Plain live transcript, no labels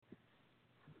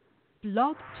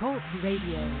Blogtalk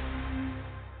Radio.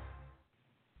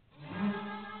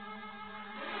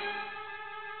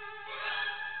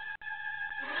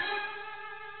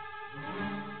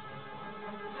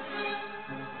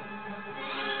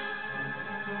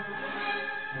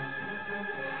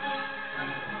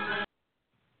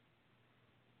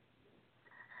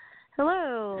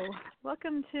 Hello,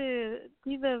 welcome to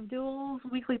Diva of Duel's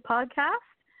weekly podcast,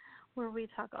 where we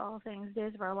talk all things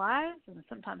days of our lives and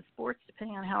sometimes sports,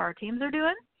 depending on how our teams are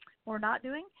doing or not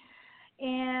doing.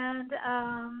 And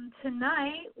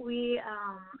tonight we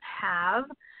have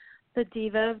the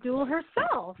Diva of Duel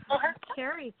herself.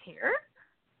 Carrie's here.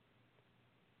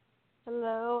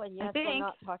 Hello, and yes, we're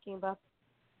not talking about...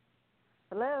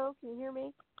 Hello, can you hear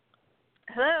me?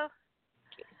 Hello.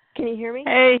 Can you hear me?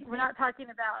 Hey. We're not talking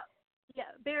about... Yeah,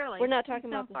 barely. We're not talking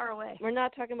about far away. We're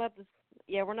not talking about the...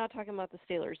 Yeah, we're not talking about the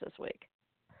Steelers this week.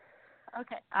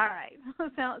 Okay, all right. So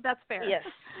that's fair. Yes.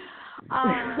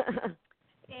 And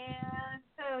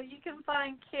so you can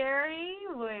find Carrie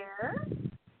where?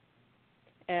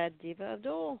 At Diva of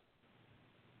Duel.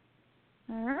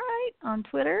 All right, on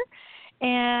Twitter.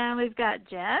 And we've got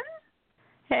Jen.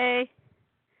 Hey,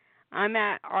 I'm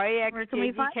at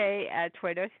REXJGK at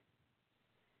Twitter.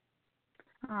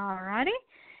 All righty.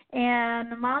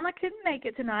 And Mama couldn't make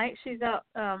it tonight. She's out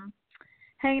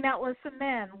hanging out with some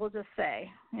men, we'll just say,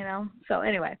 you know. So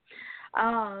anyway,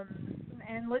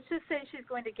 and let's just say she's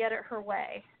going to get it her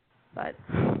way. But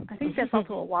I think that's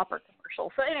also a Whopper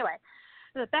commercial. So anyway,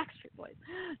 the Backstreet Boys.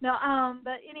 No,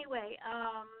 but anyway,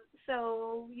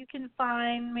 so you can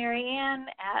find Marianne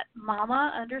at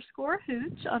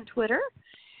mama_hooch on Twitter.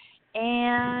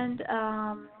 And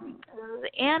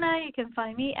Anna, you can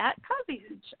find me at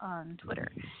CosbyHooch on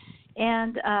Twitter.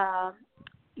 And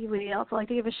we also like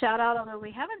to give a shout-out, although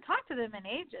we haven't talked to them in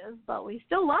ages, but we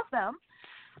still love them,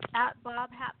 at Bob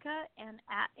Hapka and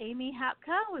at Amy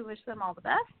Hapka. We wish them all the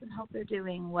best and hope they're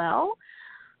doing well.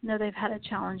 I know they've had a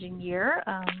challenging year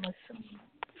with some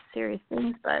serious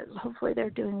things, but hopefully they're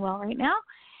doing well right now.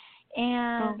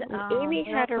 And Amy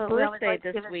had her birthday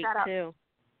this week, too.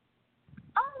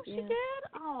 Oh, she did?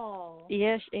 Oh.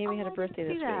 Yes, Amy had a birthday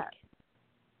this week.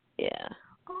 Yeah.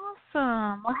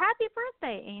 Awesome. Well, happy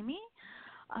birthday, Amy.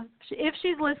 If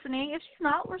she's listening. If she's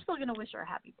not, we're still going to wish her a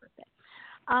happy birthday.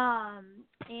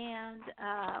 And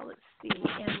let's see.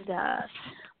 And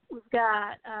we've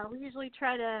got, we usually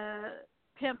try to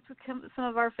pimp some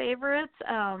of our favorites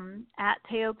at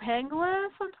Teo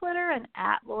Panglis on Twitter and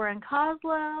at Lauren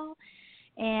Coslow.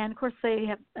 And, of course, they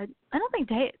have I don't think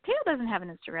Teo doesn't have an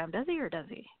Instagram, does he, or does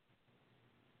he?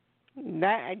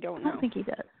 That I don't know. I don't think he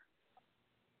does.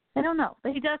 I don't know.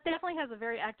 But he definitely has a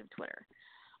very active Twitter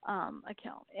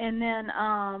account. And then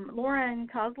Lauren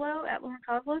Coslow, at Lauren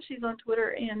Coslow, she's on Twitter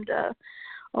and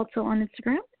also on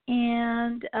Instagram.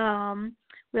 And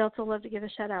we also love to give a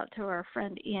shout-out to our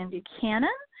friend Ian Buchanan,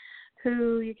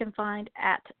 who you can find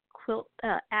at Kilt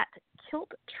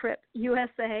Trip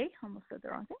USA. Almost said the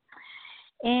wrong thing.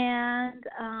 And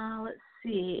let's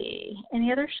see,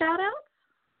 any other shout-outs?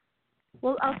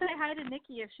 Well, I'll say hi to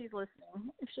Nikki if she's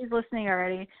listening. If she's listening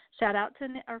already, shout out to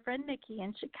our friend Nikki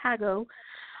in Chicago.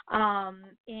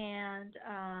 And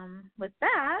with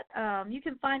that, you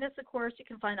can find us, of course, you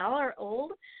can find all our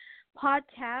old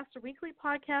podcasts, our weekly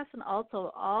podcasts, and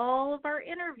also all of our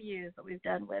interviews that we've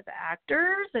done with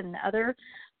actors and other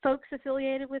folks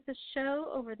affiliated with the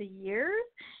show over the years.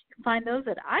 You can find those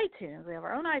at iTunes. We have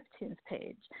our own iTunes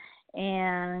page.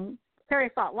 And Perry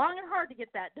fought long and hard to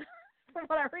get that done, from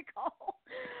what I recall.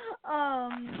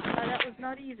 That was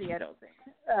not easy, I don't think.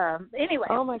 Anyway.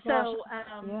 Oh, my gosh. So,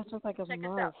 yeah, it took like a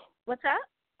month. What's that?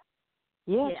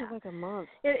 Yeah, it took like a month.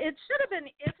 It should have been.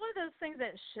 It's one of those things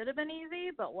that should have been easy,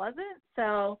 but wasn't.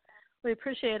 So we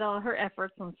appreciate all her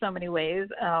efforts in so many ways,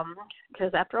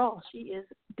 because after all, she is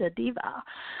the diva.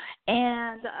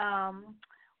 And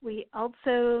we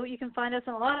also, you can find us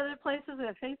in a lot of other places. We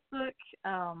have Facebook.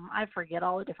 I forget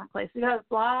all the different places. We have a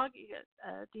blog. You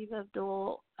got Diva of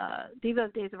Duel, Diva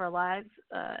of Days of Our Lives,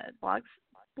 blog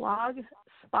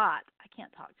spot. I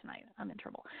can't talk tonight. I'm in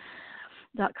trouble.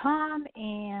 .com.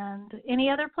 And any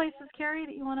other places, Carrie,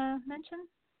 that you want to mention?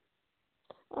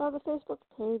 The Facebook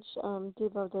page,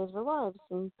 Diva of Days of Our Lives,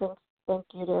 and thank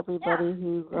you to everybody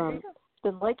who's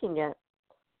been liking it.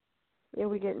 Yeah,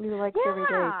 we get new likes every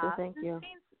day, so thank you.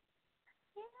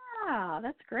 Yeah,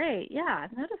 that's great. Yeah,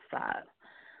 I've noticed that.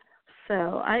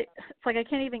 So it's like I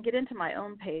can't even get into my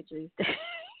own page these days.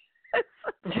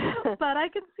 But I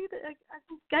can see that I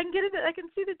can get it. I can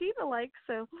see the Diva likes.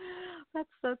 So that's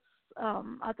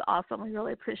awesome. We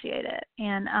really appreciate it.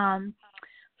 And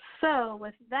So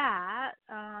with that,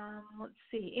 let's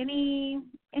see. Any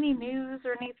news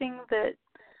or anything that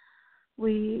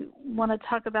we want to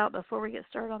talk about before we get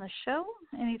started on the show?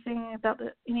 Anything about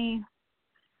any?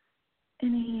 I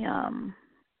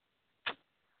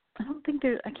don't think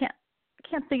there. I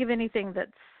can't think of anything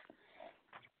that's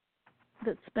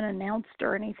been announced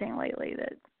or anything lately.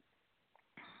 That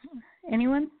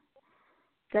anyone? Is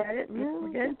that it? No,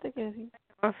 we're good.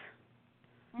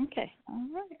 Okay. All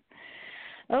right.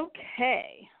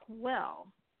 Okay. Well,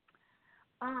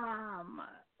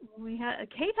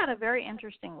 Kate had a very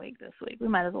interesting week this week. We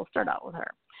might as well start out with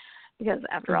her because,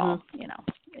 after all,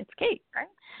 it's Kate, right?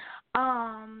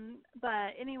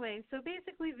 But anyway, so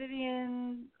basically,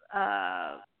 Vivian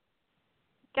got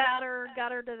her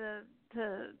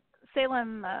to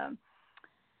Salem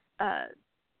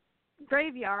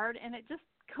graveyard, and it just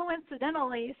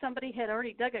coincidentally somebody had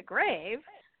already dug a grave.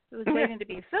 It was waiting to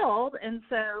be filled, and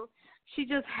so she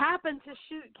just happened to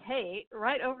shoot Kate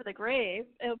right over the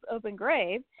open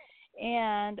grave,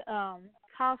 and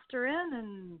tossed her in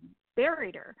and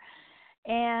buried her.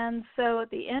 And so at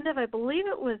the end of, I believe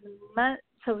it was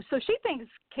so she thinks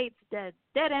Kate's dead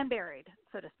and buried,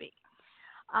 so to speak.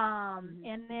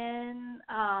 And then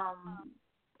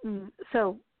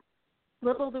so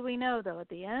little do we know, though, at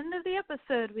the end of the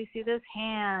episode, we see this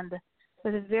hand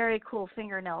with very cool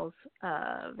fingernails,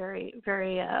 very,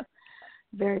 very,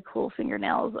 very cool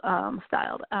fingernails,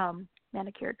 styled,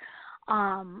 manicured,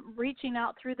 reaching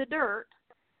out through the dirt.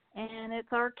 And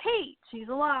it's our Kate. She's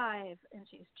alive, and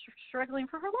she's struggling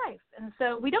for her life. And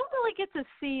so we don't really get to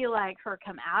see, like, her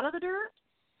come out of the dirt.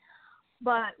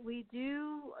 But we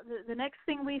do, the next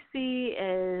thing we see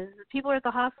is people are at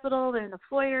the hospital. They're in the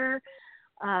foyer,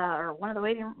 or one of the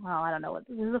waiting, well, I don't know.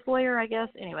 This is the foyer, I guess.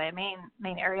 Anyway,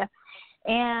 main area.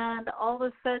 And all of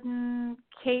a sudden,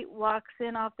 Kate walks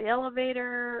in off the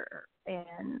elevator,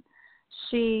 and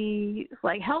she's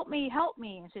like, help me.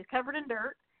 And she's covered in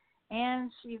dirt.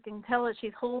 And you can tell that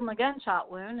she's holding a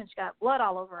gunshot wound, and she's got blood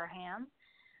all over her hands.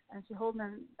 And she's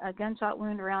holding a gunshot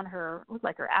wound around her, looks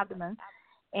like her abdomen.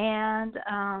 And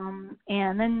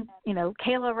then,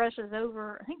 Kayla rushes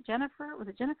over. I think Jennifer, was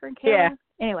it Jennifer and Kayla? Yeah.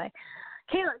 Anyway,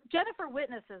 Jennifer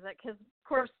witnesses it because, of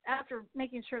course, after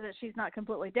making sure that she's not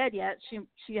completely dead yet,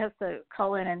 she has to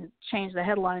call in and change the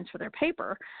headlines for their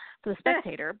paper, for the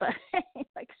Spectator. But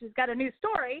like she's got a new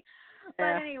story.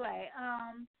 Yeah.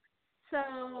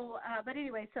 But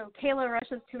anyway, so Kayla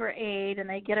rushes to her aid, and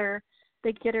they get her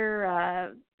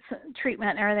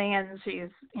treatment and everything, and she's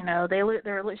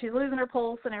she's losing her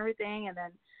pulse and everything, and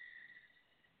then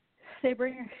they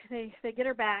get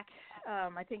her back.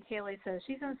 I think Haley says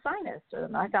she's in sinus,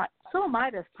 and I thought, so am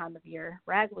I this time of year,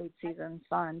 ragweed season,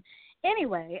 fun.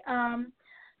 Anyway,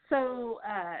 so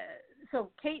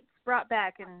Kate's brought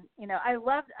back, and I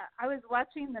was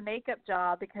watching the makeup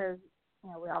job because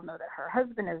we all know that her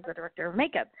husband is the director of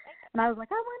makeup, and I was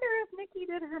like, I wonder if Nikki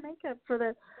did her makeup for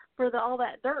the all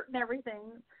that dirt and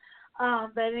everything.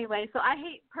 But anyway, so I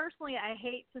hate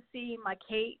to see my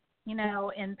Kate,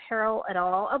 in peril at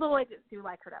all. Although I do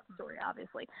like her story,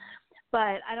 obviously,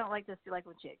 but I don't like to see like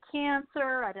when she had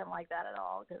cancer. I didn't like that at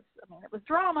all because it was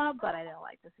drama, but I didn't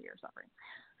like to see her suffering.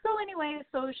 So anyway,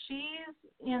 so she's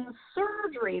in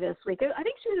surgery this week. I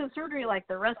think she's in surgery like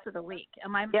the rest of the week.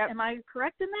 Am I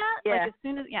correct in that? Yeah. Like as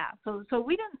soon as So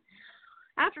we didn't.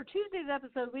 After Tuesday's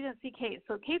episode, we didn't see Kate.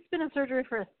 So Kate's been in surgery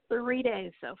for 3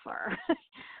 days so far.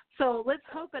 So let's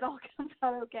hope it all comes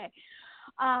out okay.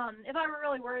 If I were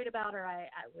really worried about her, I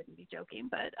wouldn't be joking,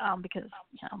 but because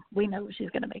we know she's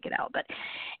going to make it out. But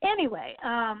anyway,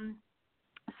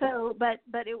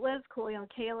 but it was cool.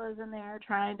 Kayla's in there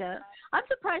trying to. I'm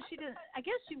surprised she didn't. I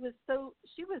guess she was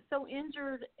so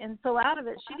injured and so out of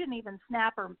it, she didn't even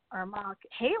snap or mock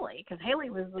Haley, because Haley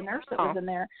was the nurse that was in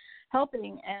there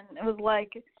helping, and it was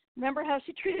like, remember how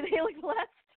she treated Haley last?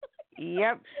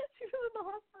 Yep. She was in the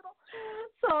hospital.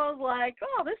 So I was like,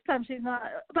 oh, this time she's not.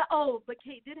 But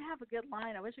Kate did have a good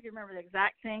line. I wish I could remember the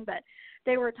exact thing, but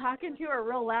they were talking to her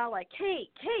real loud, like,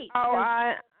 Kate. Oh,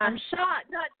 I'm shot,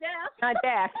 not deaf. Not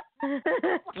deaf. Well,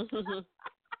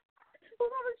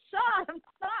 I was shot. I'm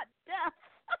not deaf.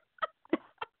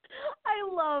 I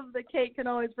love that Kate can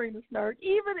always bring the snark,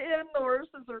 even in the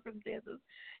worst of circumstances,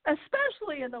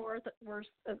 especially in the worst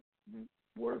of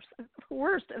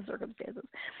circumstances.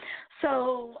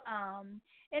 So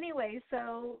anyway,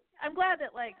 so I'm glad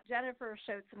that Jennifer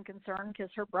showed some concern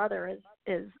because her brother is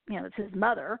it's his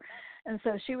mother, and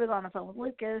so she was on the phone with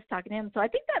Lucas talking to him. So I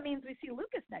think that means we see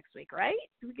Lucas next week, right?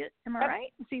 Am I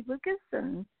right? We see Lucas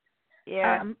and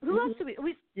who else do we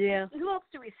who else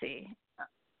do we see?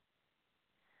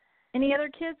 Any other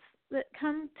kids that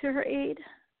come to her aid?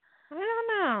 I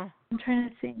don't know. I'm trying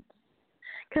to think.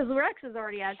 Because Rex is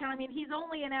already out of town. I mean, he's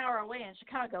only an hour away in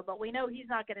Chicago, but we know he's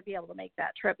not going to be able to make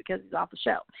that trip because he's off the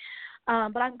show.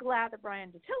 But I'm glad that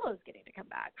Brian Datillo is getting to come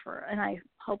back and I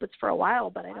hope it's for a while,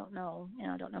 but I don't know.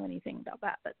 I don't know anything about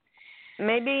that. But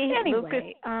maybe anyway, Lucas.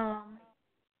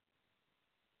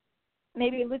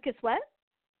 Maybe Lucas what?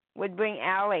 Would bring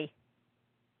Allie.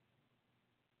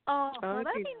 Oh, well,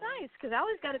 that'd be nice because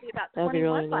Allie's got to be about 21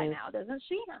 really by nice. now, doesn't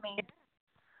she? I mean,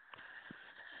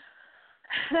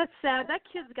 that's sad. That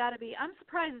kid's got to be. I'm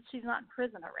surprised that she's not in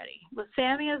prison already. With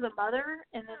Sammy as a mother,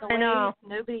 and then the way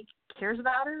nobody cares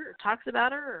about her or talks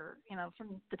about her, or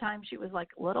from the time she was like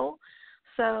little.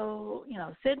 So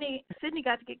Sydney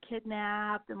got to get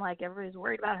kidnapped, and like everybody's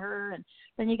worried about her, and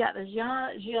then you got the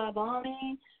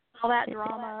Giovanni, all that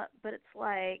drama. But it's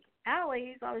like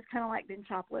Allie's always kind of like been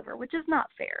chopped liver, which is not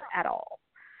fair at all.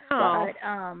 Oh.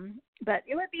 But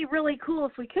it would be really cool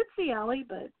if we could see Allie,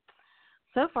 but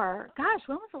so far, gosh,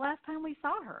 when was the last time we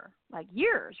saw her? Like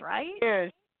years, right?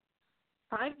 Years.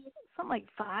 5, something like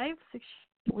 5, 6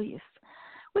 at least,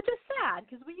 which is sad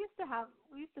because we used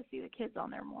to see the kids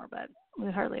on there more, but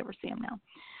we hardly ever see them now.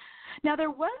 Now there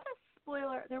was a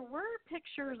spoiler. There were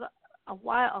pictures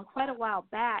quite a while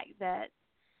back that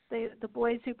the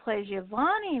boys who play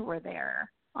Giovanni were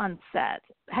there on set.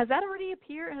 Has that already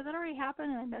appeared? Has that already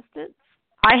happened and I missed it?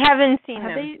 I haven't seen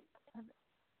them.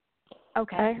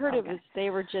 Okay. I heard it was they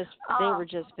were just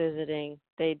visiting.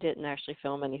 They didn't actually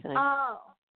film anything. Oh,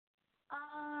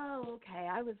 okay.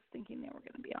 I was thinking they were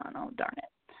going to be on. Oh, darn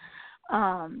it.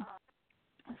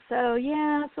 So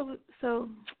yeah. So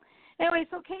anyway,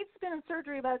 so Kate's been in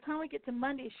surgery. By the time we get to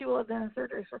Monday, she will have been in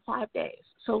surgery for 5 days.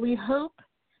 So we hope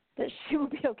that she will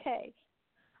be okay.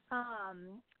 Of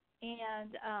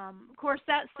course,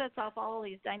 that sets off all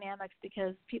these dynamics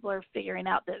because people are figuring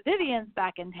out that Vivian's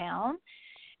back in town,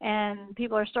 and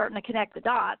people are starting to connect the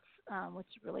dots, which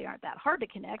really aren't that hard to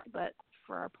connect, but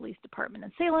for our police department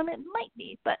in Salem, it might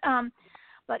be. But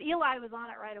Eli was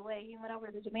on it right away. He went over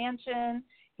to the mansion.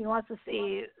 He wants to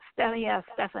see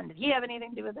Stefan, did he have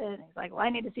anything to do with it? And he's like, well, I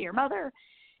need to see your mother.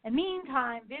 And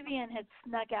meantime, Vivian had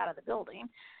snuck out of the building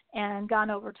and gone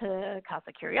over to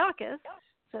Casa Kyriakis.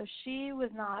 So she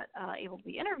was not able to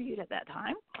be interviewed at that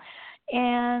time.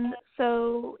 And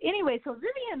so anyway, so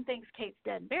Vivian thinks Kate's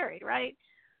dead and buried, right?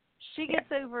 She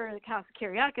gets over to Casa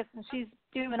Kyriakis, and she's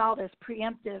doing all this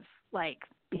preemptive, like,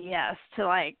 BS to,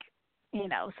 like,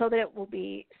 so that it will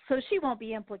be, so she won't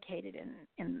be implicated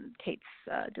in Kate's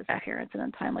disappearance and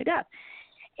untimely death.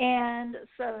 And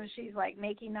so she's like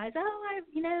making nice,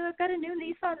 I've got a new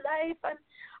lease on life.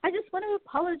 I just want to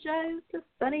apologize to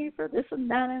Sonny for this and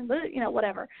that and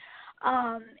whatever.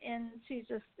 And she's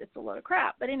just, it's a load of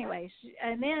crap. But anyway, she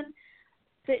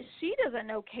doesn't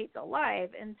know Kate's alive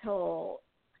until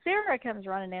Sarah comes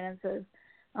running in and says,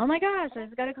 oh my gosh, I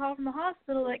just got a call from the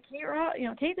hospital that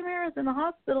Kate Tamara's in the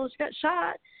hospital. She got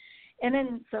shot. And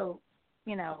then all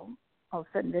of a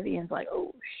sudden Vivian's like,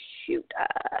 oh shoot.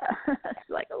 She's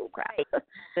like, oh crap.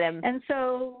 And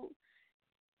so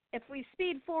if we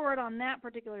speed forward on that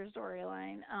particular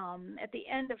storyline, at the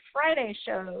end of Friday's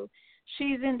show,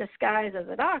 she's in disguise as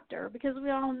a doctor because we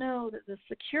all know that the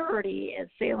security at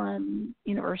Salem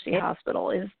University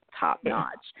Hospital is top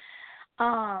notch.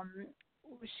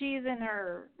 She's in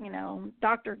her,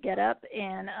 doctor getup,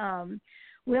 and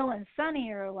Will and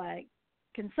Sonny are like,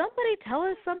 can somebody tell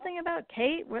us something about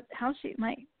Kate?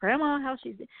 My grandma, how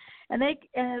she's, and at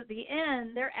the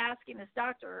end, they're asking this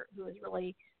doctor, who is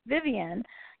really Vivian,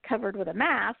 covered with a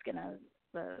mask and a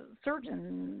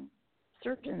surgeon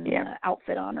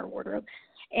outfit on her wardrobe.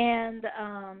 And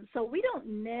so we don't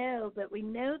know, but we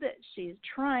know that she's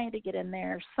trying to get in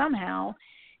there somehow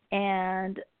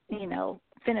and,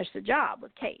 finish the job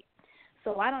with Kate.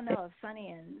 So I don't know if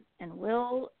Sonny and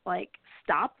Will,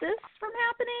 stop this from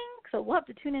happening. So we'll have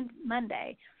to tune in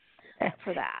Monday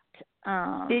for that.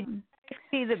 Did you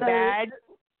see the badge?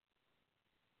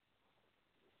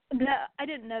 No, I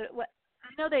didn't know what.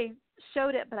 I know they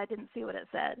showed it, but I didn't see what it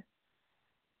said.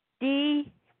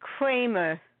 D.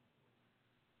 Kramer.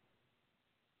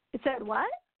 It said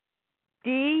what?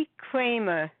 D.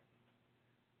 Kramer.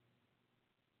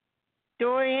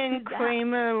 Dorian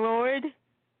Kramer Lord.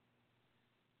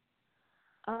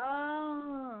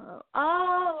 Oh,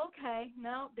 okay.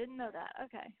 No, didn't know that.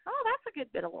 Okay. Oh, that's a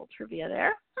good bit of little trivia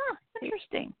there. Huh,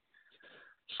 interesting.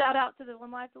 Shout out to the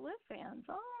One Life to Live fans.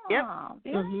 Oh, yep.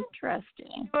 Very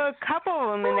interesting. There were a couple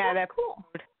of them in that episode. Cool.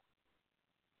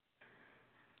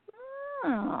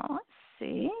 Oh, let's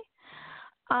see.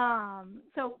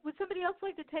 So would somebody else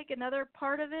like to take another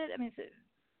part of it? I mean,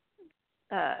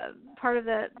 part of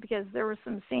that, because there were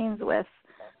some scenes with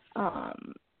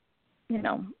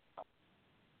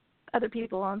other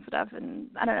people and stuff. And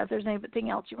I don't know if there's anything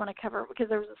else you want to cover, because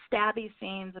there was a stabby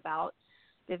scenes about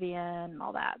Vivian and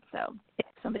all that. So if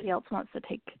somebody else wants to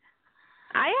take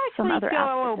some other feel a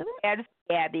aspect little of it. bad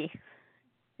for Gabby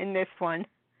in this one.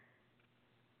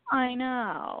 I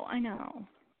know.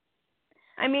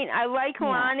 I mean, I like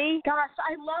Lonnie. Gosh,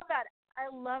 I love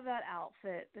that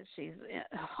outfit that she's.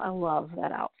 I love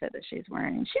that outfit that she's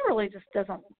wearing. She really just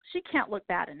doesn't. She can't look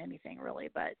bad in anything really,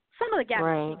 but some of the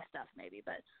Gabby Chic stuff maybe.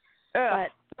 But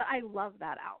I love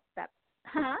that outfit.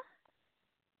 Huh?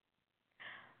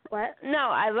 What?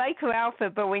 No, I like her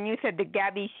outfit, but when you said the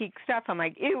Gabby Chic stuff, I'm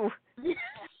like, ew. Yeah,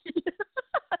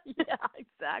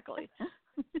 exactly.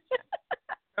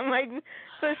 I'm like,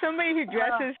 for somebody who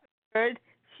dresses good,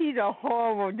 she's a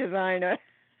horrible designer.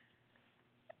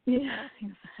 Yeah,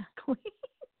 exactly.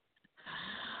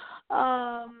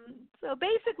 So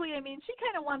basically, I mean, she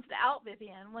kind of wants to out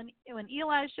Vivian. When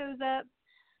Eli shows up,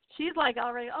 she's like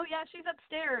already, oh yeah, she's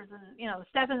upstairs, and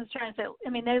Stefan's trying to say, I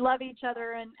mean, they love each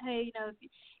other, and hey,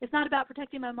 it's not about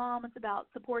protecting my mom, it's about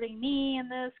supporting me in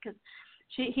this, because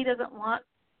he doesn't want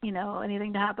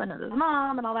anything to happen to his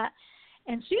mom and all that.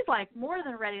 And she's like more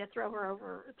than ready to throw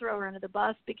her under the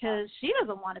bus, because she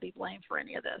doesn't want to be blamed for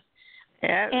any of this.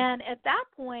 Yeah. And at that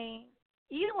point,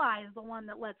 Eli is the one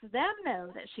that lets them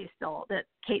know that Kate's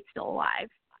still alive.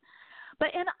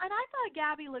 But and I thought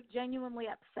Gabby looked genuinely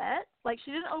upset. Like,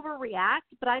 she didn't overreact,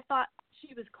 but I thought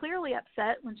she was clearly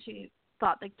upset when she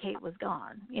thought that Kate was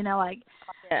gone.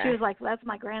 She was like, that's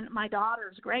my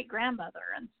daughter's great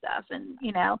grandmother and stuff, and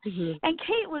Mm-hmm. And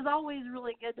Kate was always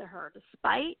really good to her,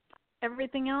 despite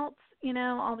everything else,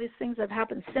 all these things that have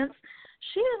happened since.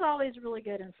 She was always really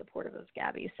good and supportive of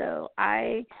Gabby. So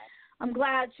I'm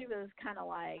glad she was kind of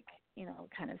like,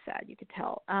 kind of sad, you could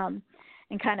tell, and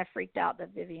kind of freaked out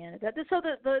that Vivian. So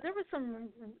there was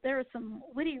some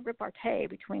witty repartee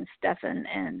between Stefan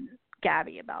and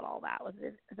Gabby about all that,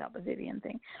 about the Vivian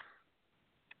thing.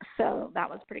 So that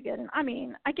was pretty good. And I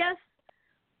mean, I guess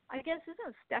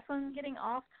isn't Stefan getting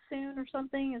off soon or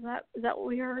something? Is that what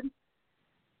we heard?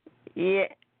 Yeah,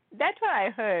 that's what I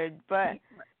heard, but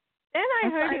then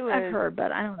I've heard,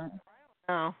 but I don't know.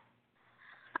 Oh.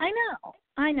 I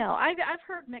know. I've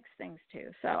heard mixed things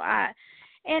too. So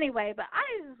anyway, but I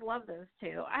just love those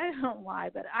two. I don't know why,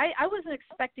 but I wasn't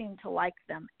expecting to like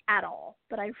them at all,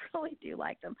 but I really do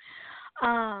like them.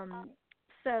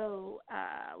 So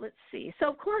let's see. So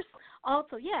of course,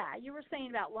 also, yeah, you were saying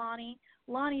about Lonnie.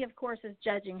 Lonnie, of course, is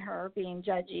judging her, being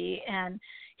judgy, and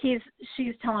she's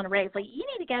telling Rafe, like, you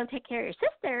need to go take care of your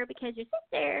sister, because your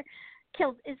sister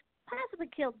possibly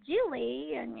killed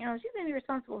Julie, and she's gonna be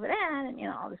responsible for that, and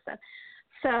all this stuff.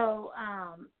 So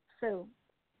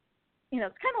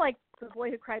it's kind of like The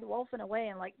Boy Who Cried Wolf in a way,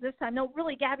 and like this time, no,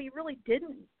 really, Gabby really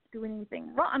didn't do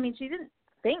anything wrong. I mean, she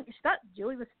thought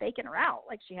Julie was faking her out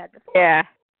like she had before. Yeah.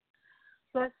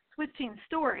 So it's switching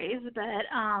stories, but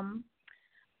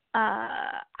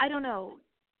I don't know.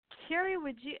 Carrie,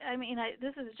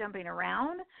 this is jumping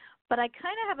around, but I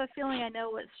kind of have a feeling I know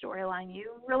what storyline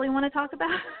you really want to talk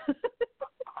about.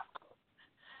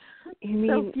 You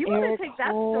mean so if you Eric want to take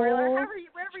that storyline,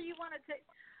 wherever you want to take,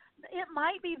 it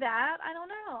might be that. I don't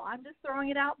know. I'm just throwing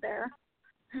it out there.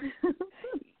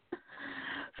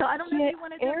 So I don't know if you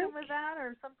want to jump in with that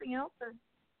or something else. Or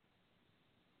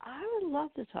I would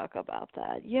love to talk about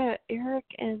that. Yeah, Eric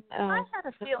and I had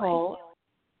a Nicole. feeling.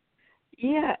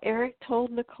 Yeah, Eric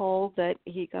told Nicole that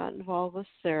he got involved with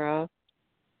Sarah,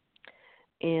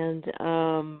 and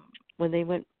when they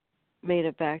made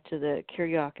it back to the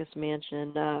Kiriakis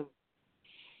mansion,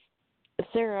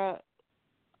 Sarah,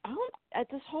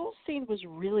 this whole scene was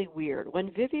really weird. When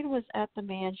Vivian was at the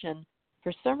mansion,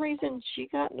 for some reason she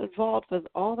got involved with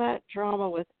all that drama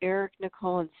with Eric,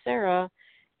 Nicole, and Sarah,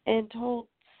 and told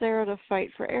Sarah to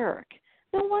fight for Eric.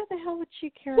 Now, why the hell would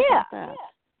she care about that? Yeah.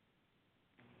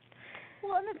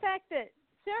 Well, and the fact that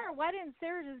why didn't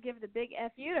Sarah just give the big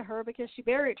FU to her, because she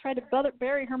tried to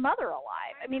bury her mother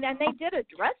alive? I mean, and they did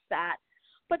address that,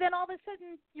 but then all of a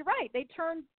sudden, you're right, they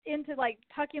turned into like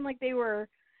talking like they were,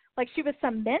 like she was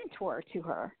some mentor to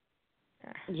her.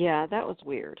 Yeah, that was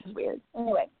weird. It was weird.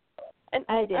 Anyway, and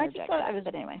I didn't interject that,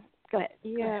 but anyway, go ahead.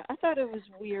 Yeah, I thought it was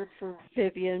weird for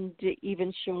Vivian to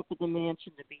even show up at the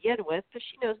mansion to begin with, because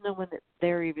she knows no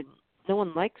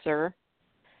one likes her.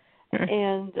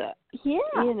 And and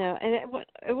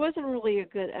it wasn't really a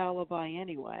good alibi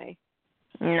anyway.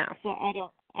 No. So I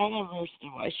don't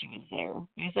understand why she was there,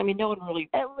 because no one really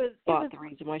thought the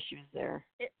reason why she was there.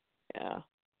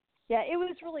 Yeah, it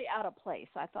was really out of place.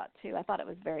 I thought too. I thought it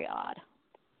was very odd.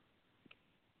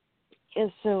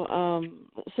 And so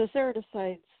Sarah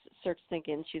decides starts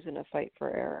thinking she's going to fight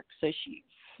for Eric. So she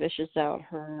fishes out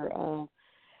her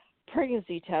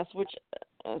pregnancy test, which,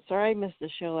 sorry I missed the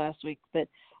show last week, but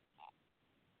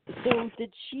so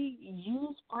did she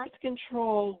use birth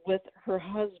control with her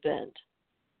husband,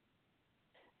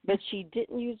 but she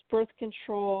didn't use birth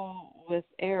control with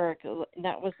Eric, and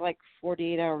that was like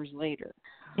 48 hours later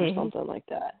or something like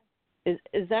that.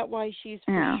 Is that why she's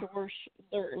for sure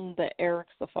certain that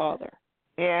Eric's the father?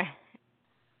 Yeah.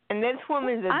 And this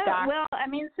woman's a doctor. Well, I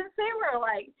mean, since they were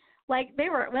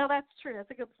well, that's true.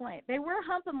 That's a good point. They were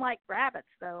humping like rabbits,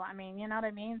 though. I mean, you know what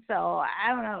I mean? So, I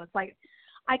don't know. It's like,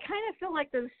 I kind of feel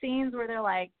like those scenes where they're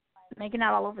like making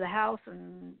out all over the house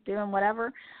and doing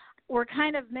whatever were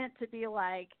kind of meant to be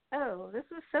like, oh, this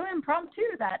was so impromptu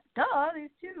that, these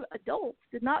two adults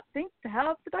did not think to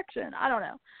have production. I don't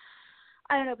know,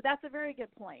 but that's a very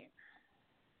good point.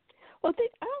 Well,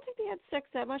 I don't think they had sex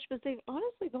that much, but they've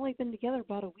honestly only been together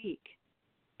about a week.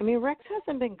 I mean, Rex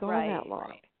hasn't been gone that long.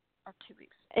 Right. Or 2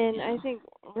 weeks. And I think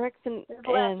Rex and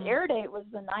the last air date was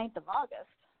the 9th of August.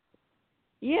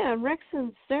 Yeah, and Rex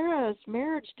and Sarah's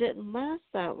marriage didn't last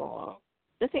that long.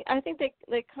 I think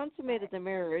they consummated the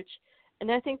marriage,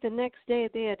 and I think the next day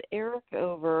they had Eric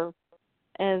over,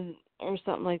 or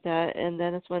something like that, and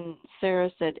then it's when Sarah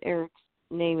said Eric's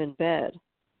name in bed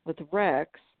with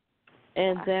Rex,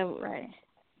 and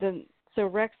then so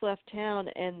Rex left town,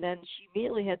 and then she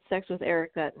immediately had sex with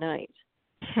Eric that night.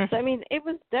 So I mean, it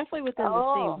was definitely within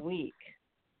the same week.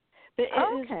 But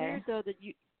it is weird though that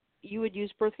you would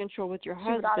use birth control with your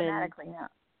husband. Would automatically, yeah.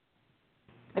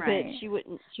 But she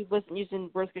wasn't using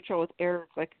birth control with Eric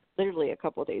like literally a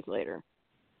couple of days later.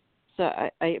 So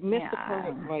I missed the part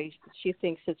of why she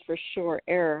thinks it's for sure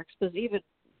Eric's, because even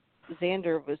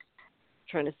Xander was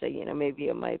trying to say, maybe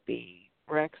it might be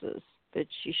Rex's, but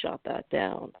she shot that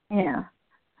down. Yeah.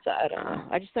 So I don't know.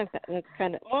 I just think that's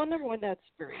kind of, well, number one, that's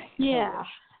very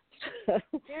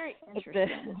very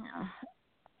interesting.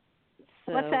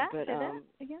 So, what's that? But, say that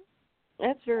again?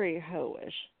 That's very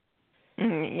hoish.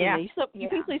 Yeah. You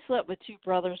basically slept with two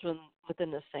brothers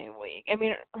within the same week. I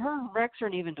mean, her and Rex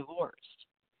aren't even divorced.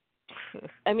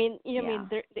 I mean, I mean,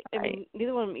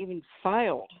 neither one of them even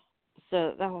filed.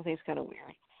 So that whole thing's kind of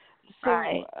weird.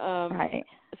 So,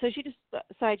 so she just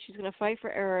decides she's going to fight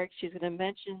for Eric. She's going to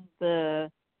mention the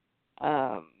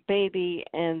baby,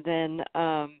 and then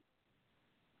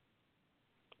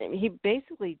he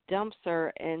basically dumps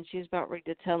her, and she's about ready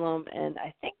to tell him, and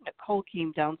I think Nicole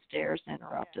came downstairs and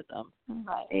interrupted them.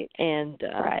 Right. And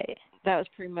that was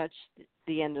pretty much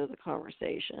the end of the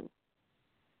conversation.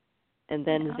 And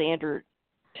then Xander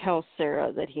tells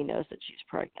Sarah that he knows that she's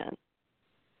pregnant.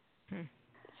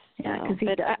 Yeah, because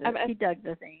he dug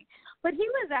the thing. But he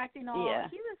was acting he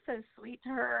was so sweet to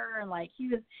her, and like he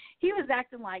was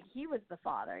acting like he was the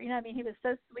father. You know what I mean? He was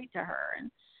so sweet to her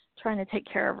and trying to take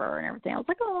care of her and everything. I was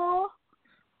like, oh.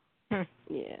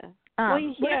 Yeah. What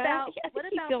about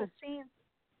the scenes?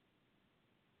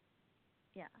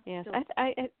 Yeah. Yes,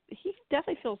 he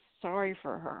definitely feels sorry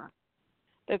for her.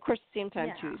 But of course, at the same time,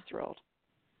 too, he's thrilled.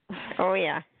 Oh,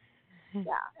 yeah. Yeah,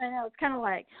 I know. It's kind of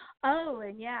like,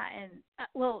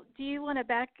 well, do you want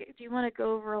to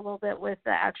go over a little bit with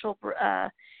the actual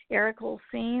Erical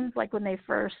scenes, like when they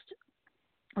first,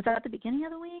 was that at the beginning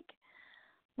of the week?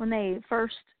 When they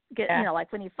first get,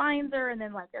 like when he finds her and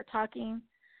then like they're talking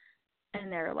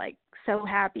and they're like so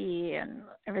happy and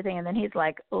everything, and then he's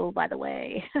like, oh, by the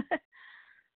way.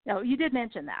 No, you did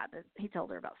mention that he told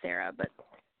her about Sarah, but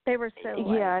they were so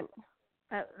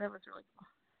that was really cool.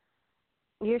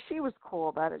 Yeah, she was cool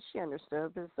about it. She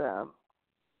understood because,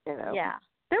 Yeah,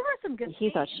 there were some good. He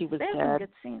thought she was dead. Some good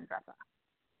scenes, I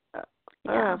thought.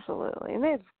 Absolutely, and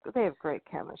they have great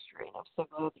chemistry, and I'm so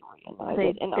glad they're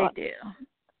reunited.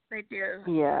 They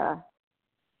do. Yeah.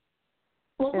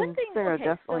 Well, one thing. Sarah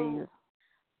definitely.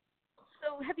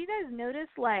 So, have you guys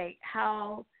noticed like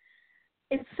how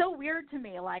it's so weird to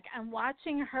me? Like I'm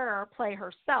watching her play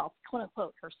herself, quote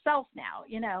unquote, herself now.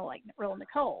 Like real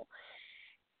Nicole.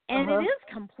 And it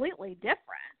is completely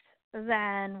different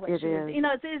than what she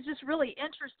was. It's just really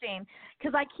interesting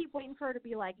because I keep waiting for her to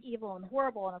be like evil and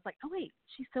horrible, and it's like, oh wait,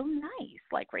 she's so nice,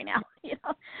 like right now,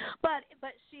 But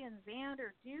she and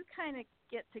Xander do kind of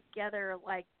get together,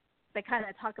 like they kind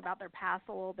of talk about their past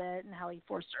a little bit and how he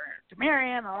forced her to marry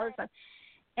him and all this stuff.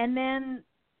 And then,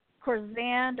 of course,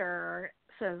 Xander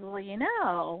says,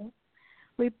 well,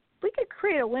 we could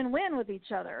create a win-win with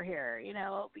each other here,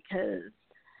 because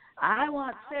I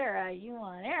want Sarah, you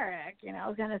want Eric,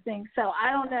 kind of thing. So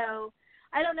I don't know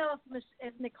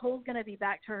if Nicole's going to be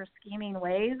back to her scheming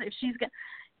ways. If she's going,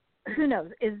 who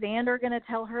knows? Is Xander going to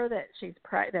tell her that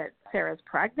that Sarah's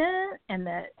pregnant and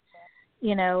that,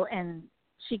 and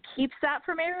she keeps that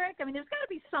from Eric. I mean, there's got to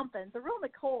be something. The real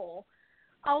Nicole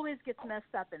always gets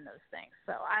messed up in those things.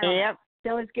 So I don't know.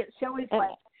 She always like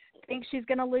thinks she's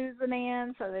going to lose the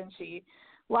man, so then she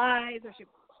lies or she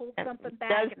holds something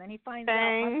back, and then he finds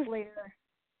out months later.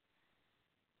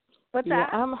 What's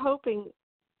that? I'm hoping.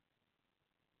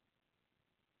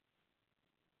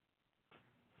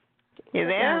 You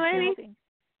there, lady?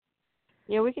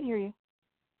 Yeah, we can hear you.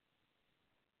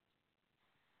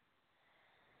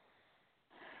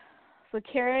 So,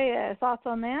 Carrie, thoughts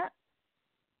on that?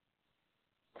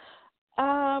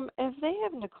 If they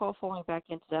have Nicole falling back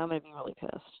into that, I'm going to be really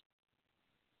pissed.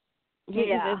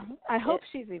 Yeah, I hope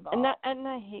she's evolved. And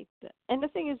I hate that. And the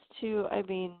thing is, too, I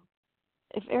mean,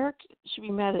 if Eric should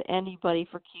be mad at anybody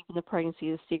for keeping the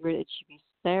pregnancy a secret, it should be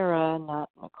Sarah, not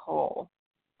Nicole.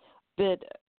 But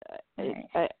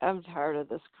I'm tired of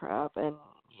this crap, and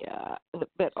yeah.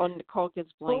 But Nicole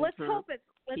gets blamed for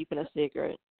keeping a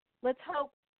secret. Let's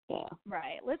hope. Yeah.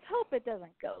 Right. Let's hope it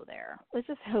doesn't go there. Let's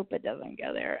just hope it doesn't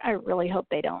go there. I really hope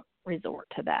they don't resort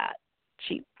to that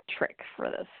cheap trick for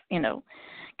this,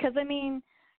 because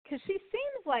she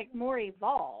seems like more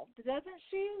evolved, doesn't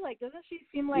she? Like, doesn't she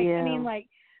seem like? Yeah. I mean, like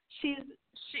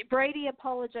Brady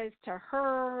apologized to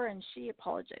her and she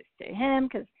apologized to him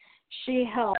because she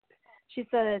helped. She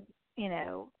said,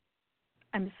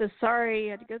 I'm so sorry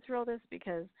you had to go through all this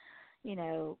because,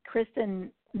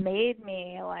 Kristen made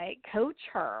me like coach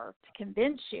her to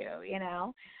convince you,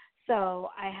 so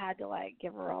I had to like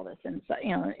give her all this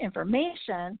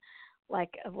information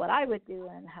like of what I would do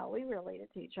and how we related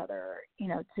to each other,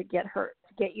 to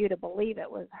get you to believe it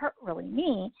was her, really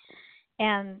me.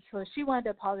 And so she wanted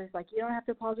to apologize, like, you don't have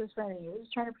to apologize for anything. You're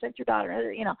just trying to protect your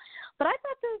daughter, But I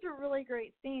thought those were really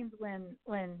great scenes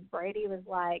when Brady was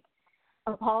like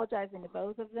apologizing to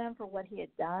both of them for what he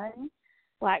had done,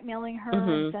 blackmailing her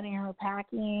and sending her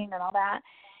packing and all that.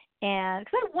 And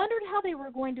because I wondered how they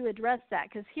were going to address that,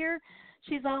 because here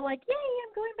she's all like, yay,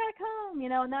 I'm going back home,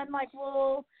 and I'm like,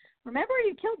 well, remember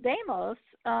you killed Deimos.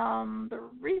 The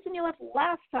reason you left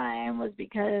last time was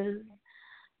because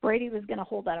Brady was going to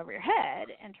hold that over your head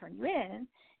and turn you in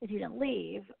if you didn't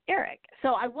leave Eric. So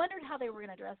I wondered how they were going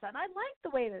to address that, and I liked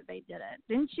the way that they did it.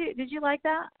 Didn't you? Did you like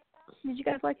that? Did you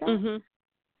guys like that? Mhm.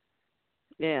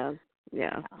 Yeah.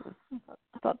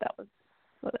 I thought that was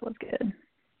good.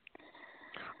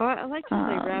 Well, I liked how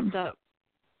they wrapped up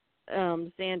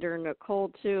Xander and Nicole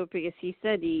too, because he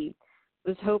said he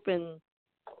was hoping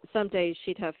someday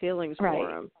she'd have feelings for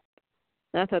him.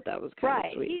 And I thought that was kind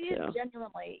of sweet he too. Did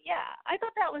genuinely, yeah. I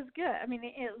thought that was good. I mean,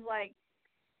 it was like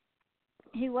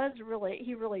he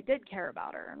really did care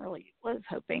about her and really was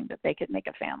hoping that they could make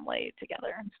a family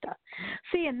together and stuff.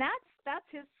 See, and that's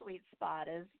his sweet spot,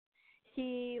 is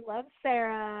he loves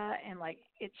Sarah, and like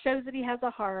it shows that he has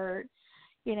a heart,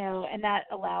 and that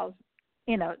allows,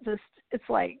 it's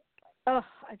like, oh,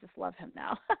 I just love him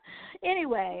now.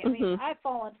 Anyway, I mean, I've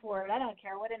fallen for it. I don't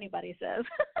care what anybody says.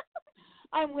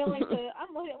 I'm willing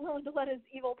to let his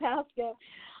evil past go.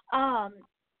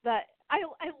 But I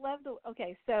love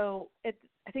so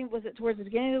I think was it towards the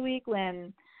beginning of the week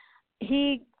when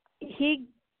he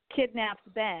kidnaps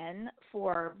Ben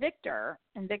for Victor,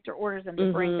 and Victor orders him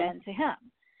to bring Ben to him.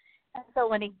 And so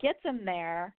when he gets him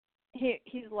there,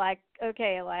 he's like,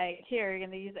 okay, like, here, you're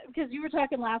going to use it. Because you were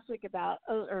talking last week about,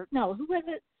 who was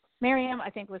it? Miriam, I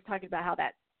think, was talking about how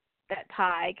that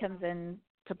tie comes in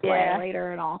to play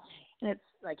later and all. And it's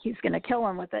like he's going to kill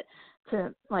him with it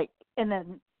and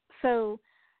then, so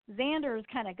Xander's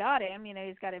kind of got him,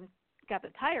 he's got the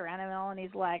tie around him and all, and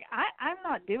he's like, I'm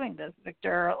not doing this,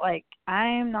 Victor. Like,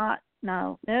 I'm not,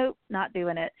 nope, not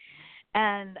doing it.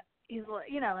 And he's like,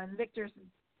 and Victor's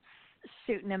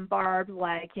shooting him barbed,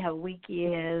 like how weak he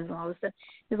is and all this stuff.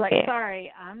 He's like,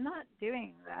 sorry, I'm not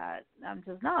doing that. I'm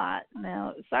just not.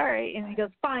 No, sorry. And he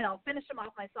goes, fine, I'll finish him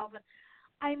off myself. And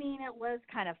I mean, it was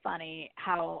kind of funny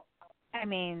how,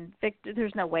 Victor,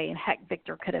 there's no way in heck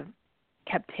Victor could have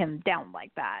kept him down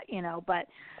like that, but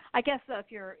I guess if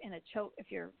you're in a choke,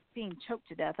 if you're being choked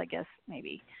to death, I guess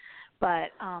maybe.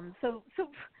 But so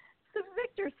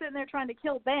Victor's sitting there trying to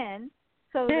kill Ben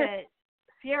so that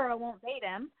Sierra won't date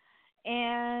him,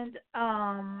 and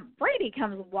Brady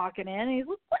comes walking in, and he's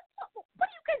like, what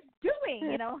are you guys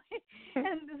doing?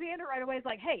 And Xander right away is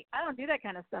like, hey, I don't do that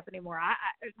kind of stuff anymore. I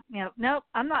nope,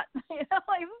 I'm not. It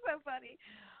was so funny.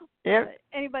 Yep.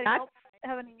 Anybody else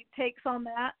have any takes on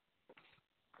that?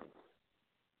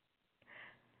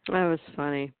 That was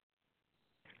funny.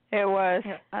 It was.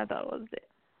 Yeah, I thought it was it.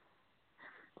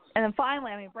 And then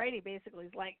finally, Brady basically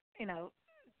is like, he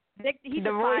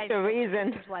the voice of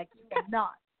reason. He's like, you are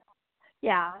not.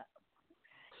 Yeah.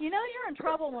 You know you're in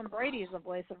trouble when Brady's the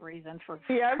voice of reason for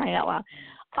Yep. crying out loud.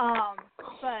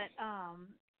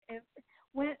 If,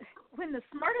 when the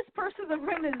smartest person in the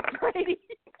room is Brady,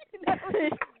 you know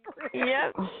it's screwed.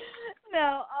 Yep.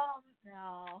 No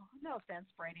offense,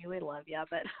 Brady, we love you,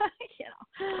 but you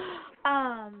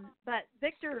know, but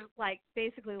Victor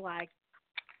basically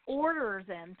orders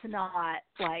him to not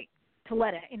to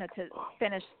let it, to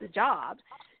finish the job.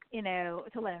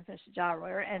 To let him finish the job or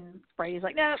whatever. And Brady's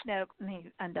like, nope. And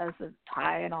he undoes the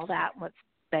tie and all that and lets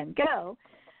Ben go.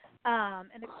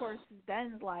 And, of course,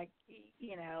 Ben's like,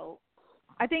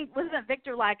 I think, wasn't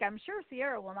Victor like, I'm sure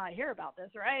Sierra will not hear about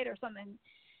this, right? Or something.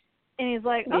 And he's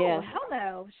like, oh, yeah. hell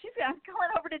no. I'm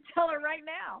going over to tell her right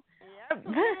now. Yep.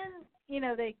 So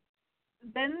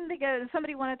then they go, does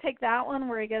somebody want to take that one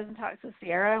where he goes and talks to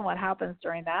Sierra and what happens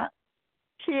during that?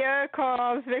 Sierra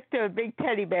calls Victor a big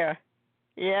teddy bear.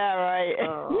 Yeah, right.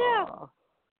 Yeah.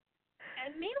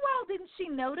 And meanwhile, didn't she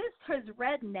notice his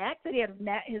red neck, that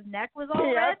his neck was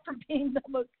all red from being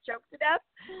almost choked to death?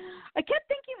 I kept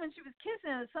thinking when she was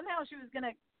kissing him, somehow she was going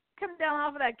to come down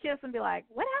off of that kiss and be like,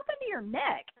 what happened to your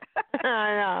neck?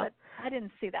 I know. But I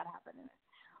didn't see that happen.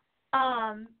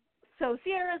 So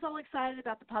Sierra's all excited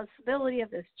about the possibility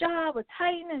of this job with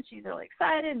Titan, and she's really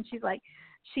excited, and she's like,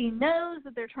 she knows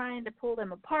that they're trying to pull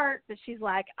them apart, but she's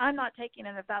like, I'm not taking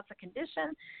it if that's a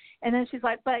condition. And then she's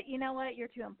like, but you know what? You're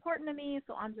too important to me,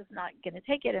 so I'm just not going to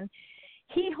take it. And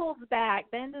he holds back.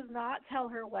 Ben does not tell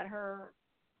her what her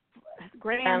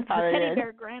teddy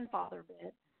bear grandfather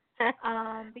did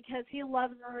because he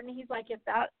loves her, and he's like, if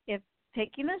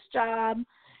taking this job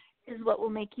is what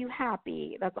will make you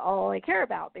happy, that's all I care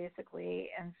about, basically.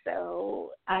 And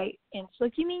so and she's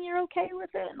like, you mean you're okay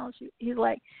with it? And he's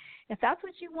like, if that's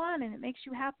what you want and it makes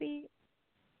you happy,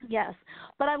 yes.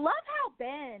 But I love how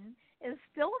Ben is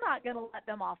still not going to let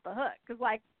them off the hook because,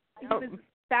 he was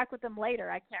back with them later.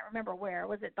 I can't remember where.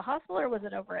 Was it the hospital or was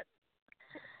it over at?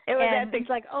 It was and at the he's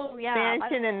like, oh yeah,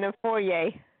 mansion in the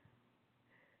foyer.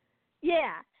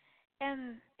 Yeah,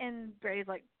 and Brady's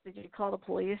like, did you call the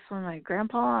police on my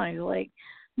grandpa? And he's like,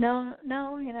 no,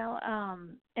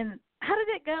 And how did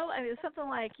it go? I mean, something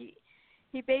like he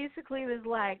basically was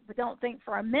like, but don't think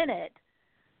for a minute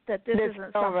that this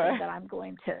isn't something that I'm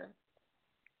going to.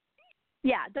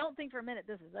 Yeah, don't think for a minute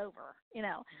this is over,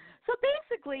 So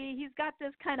basically, he's got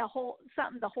this kind of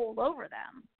something to hold over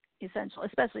them, essentially,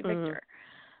 especially Victor.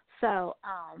 So,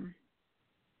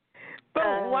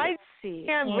 but why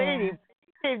can't Brady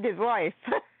saved his life?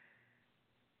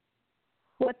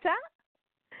 What's that?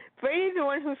 Brady's the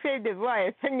one who saved his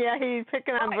life, and he's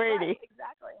picking on Brady. Right,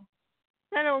 exactly.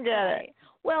 I don't get it.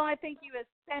 Well, I think he was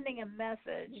sending a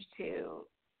message to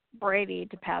Brady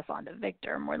to pass on to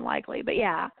Victor, more than likely. But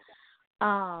yeah.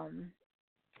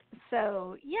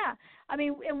 So yeah, I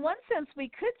mean, in one sense, we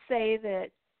could say that.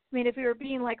 I mean, if we were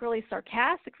being really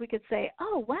sarcastic, we could say,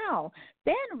 "Oh wow,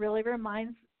 Ben really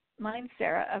reminds reminds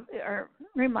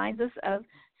us of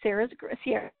Sierra's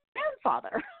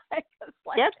grandfather."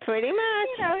 Yes, pretty much.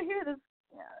 Hear this.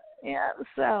 Yeah.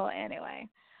 So anyway,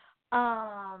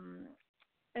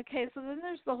 okay. So then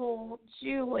there's the whole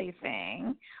Julie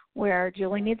thing, where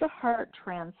Julie needs a heart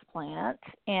transplant,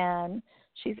 and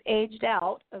she's aged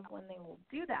out of when they will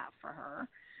do that for her.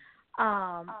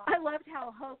 I loved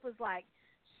how Hope was like,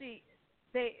 she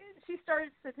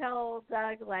starts to tell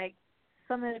Doug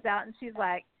something about, and she's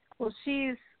like, well,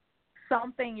 she's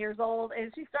something years old,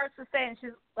 and she starts to say, and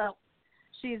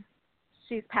she's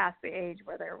past the age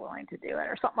where they're willing to do it,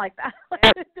 or something like that.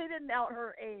 They didn't out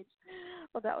her age.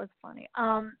 Well, that was funny.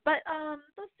 But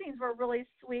those scenes were really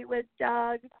sweet with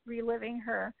Doug reliving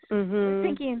her,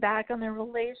 thinking back on their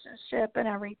relationship and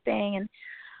everything. And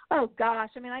oh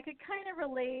gosh, I mean, I could kind of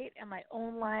relate in my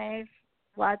own life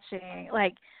watching.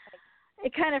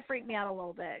 It kind of freaked me out a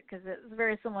little bit because it was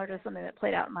very similar to something that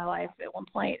played out in my life at one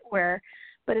point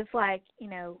but it's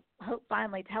Hope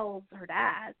finally tells her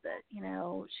dad that,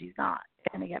 she's not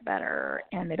going to get better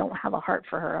and they don't have a heart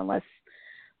for her unless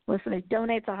somebody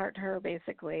donates a heart to her,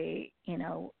 basically, she's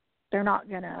not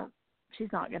going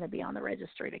to be on the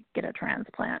registry to get a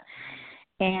transplant.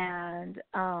 And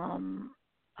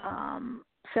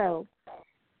so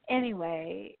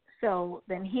anyway, so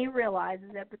then he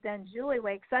realizes it, but then Julie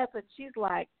wakes up and she's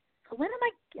like, so when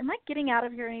am I getting out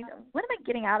of here? And when am I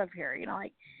getting out of here?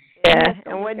 Yeah,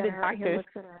 and what did the doctor? He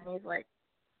looks at her and he's like,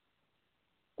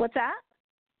 what's that?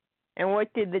 And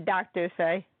what did the doctor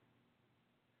say?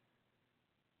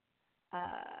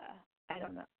 I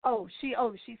don't know. Oh, she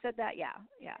said that. Yeah.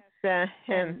 Him.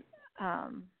 And,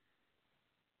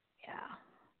 yeah.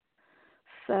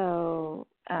 So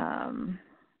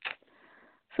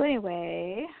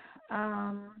anyway,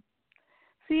 so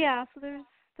there's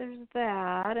there's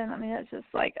that. And I mean, it's just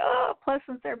like, oh, plus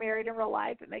since they're married in real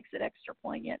life, it makes it extra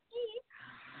poignant.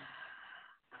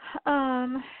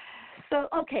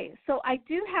 So I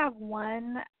do have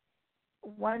one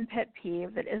pet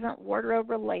peeve that isn't wardrobe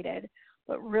related,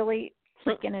 but really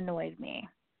freaking annoyed me.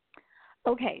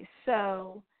 Okay,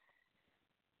 so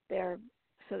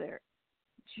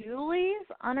Julie's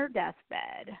on her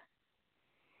deathbed.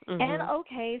 Mm-hmm. And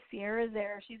okay, Sierra's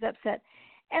there, she's upset.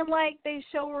 And like they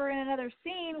show her in another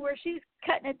scene where she's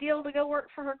cutting a deal to go work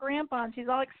for her grandpa and she's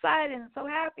all excited and so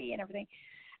happy and everything.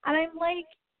 And I'm like,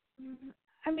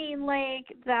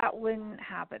 that wouldn't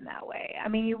happen that way. I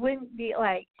mean, you wouldn't be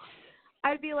like,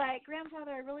 I'd be like,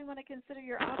 Grandfather, I really want to consider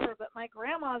your offer, but my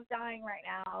grandma's dying right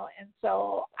now, and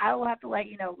so I will have to let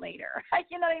you know later.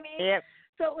 You know what I mean? Yep.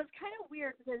 So it was kind of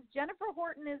weird because Jennifer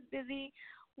Horton is busy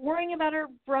worrying about her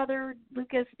brother,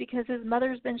 Lucas, because his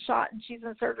mother's been shot and she's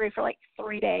in surgery for like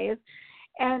 3 days.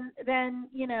 And then,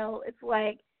 it's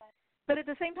like, but at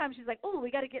the same time, she's like, oh,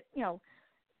 we got to get, did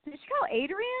she call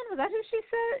Adrian? Was that who she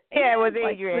said? Yeah, it was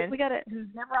Adrian. Like, we got to,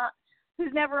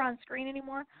 who's never on screen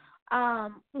anymore.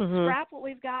 Scrap what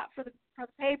we've got for the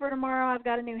paper tomorrow. I've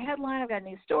got a new headline. I've got a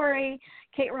new story.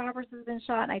 Kate Roberts has been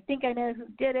shot, and I think I know who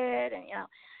did it. And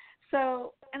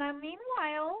so, and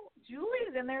meanwhile,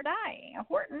 Julie's in there dying.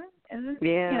 Horton isn't.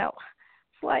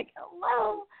 It's like,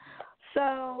 hello.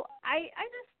 So I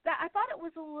thought it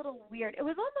was a little weird. It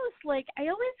was almost like, I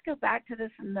always go back to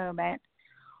this moment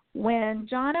when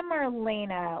John and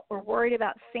Marlena were worried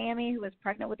about Sammy, who was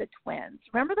pregnant with the twins.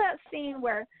 Remember that scene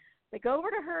where they go over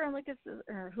to her and Lucas's,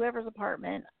 or whoever's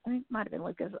apartment. I think it might have been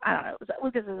Lucas. I don't know. It was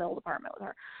Lucas's old apartment with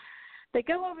her. They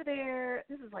go over there.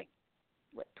 This is like,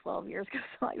 12 years ago,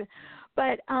 something like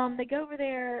that. But they go over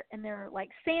there, and they're like,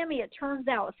 Sammy, it turns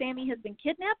out Sammy has been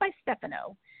kidnapped by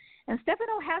Stefano. And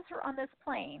Stefano has her on this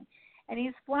plane, and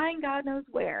he's flying God knows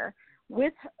where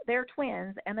with their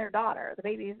twins and their daughter, the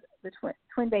babies, the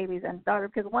twin babies and daughter,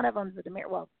 because one of them's a Demir.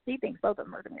 Well, he thinks both of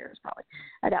them are Demirs probably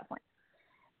at that point.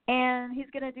 And he's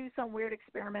going to do some weird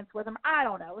experiments with them. I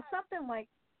don't know. It was something like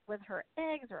with her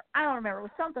eggs, or I don't remember. It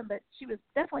was something, but she was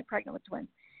definitely pregnant with twins.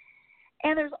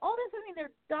 And there's all this. I mean,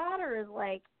 their daughter is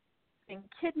like being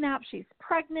kidnapped. She's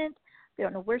pregnant. They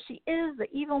don't know where she is. The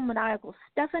evil, maniacal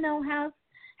Stefano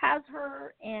has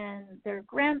her, and their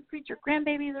future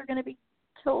grandbabies are going to be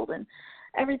killed and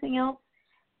everything else.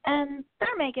 And they're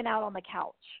making out on the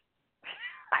couch.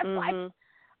 I'm like,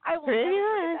 I will never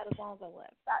forget that as long as I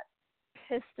live. That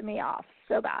pissed me off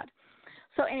so bad.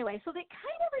 So anyway, so they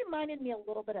kind of reminded me a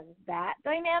little bit of that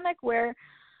dynamic where,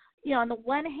 on the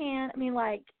one hand, I mean,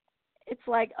 like, it's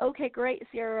like, okay, great,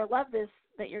 Sierra, love this,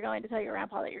 that you're going to tell your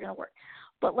grandpa that you're going to work.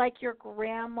 But, like, your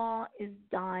grandma is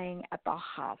dying at the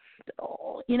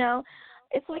hospital,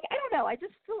 It's like, I don't know. I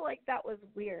just feel like that was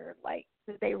weird, like,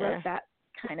 that they wrote that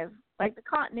kind of, like, the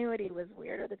continuity was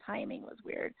weird, or the timing was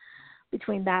weird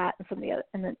between that and some of the other.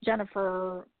 And then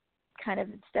Jennifer kind of,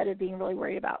 instead of being really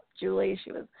worried about Julie,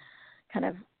 she was kind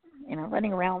of,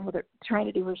 running around with her, trying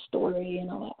to do her story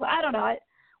and all that. Well, I don't know.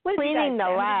 Cleaning the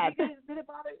lab. Did it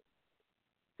bother?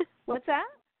 What's that?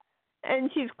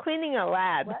 And she's cleaning a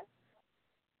lab. What?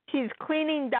 She's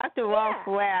cleaning Dr. Rolf's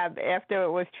lab after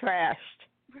it was trashed.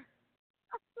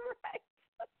 Right.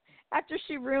 After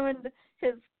she ruined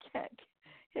his cake.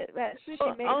 She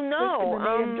made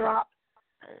him drop.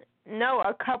 No,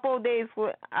 a couple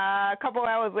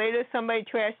hours later, somebody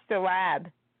trashed the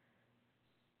lab.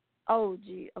 Oh,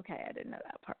 gee. Okay, I didn't know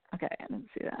that part. Okay, I didn't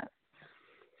see that.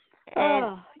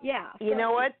 And yeah. You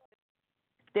know what?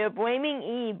 They're blaming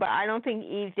Eve, but I don't think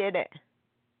Eve did it.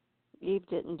 Eve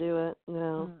didn't do it,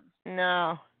 no.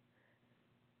 No.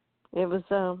 It was,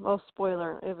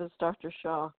 spoiler, it was Dr.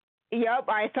 Shaw. Yep,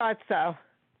 I thought so.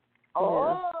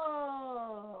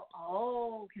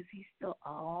 Because he still,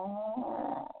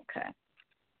 okay.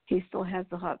 He still has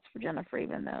the hots for Jennifer,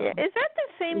 even though. Yeah. Is that the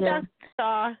same Dr.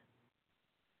 Shaw?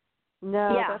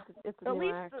 No, yeah. It's a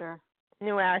new actor.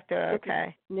 New actor,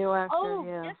 okay. New actor,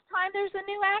 this time there's a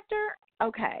new actor?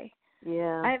 Okay.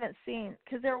 Yeah. I haven't seen,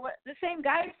 because there was the same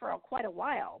guy for quite a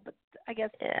while, but I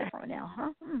guess it's different now,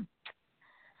 huh?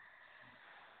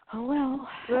 Oh, well.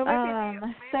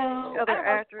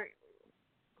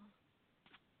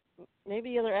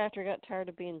 Maybe the other actor got tired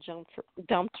of being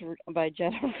dumped by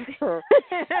Jennifer.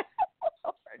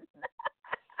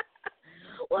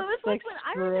 Well, it was like when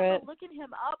I remember looking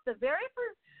him up the very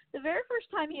first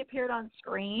time he appeared on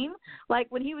screen, like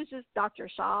when he was just Dr.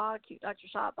 Shaw, cute Dr.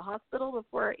 Shaw at the hospital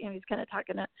before, he's kind of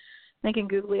making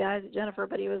googly eyes at Jennifer,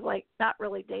 but he was like not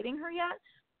really dating her yet.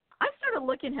 I started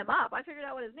looking him up. I figured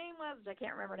out what his name was, which I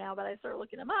can't remember now, but I started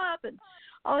looking him up and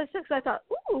all this stuff. So I thought,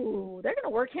 ooh, they're going to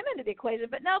work him into the equation.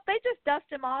 But no, they just dust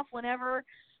him off whenever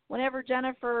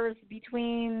Jennifer's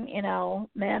between,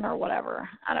 men or whatever.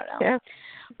 I don't know. Yeah.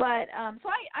 But so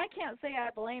I can't say I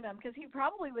blame him because he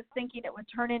probably was thinking it would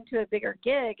turn into a bigger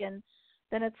gig, and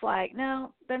then it's like,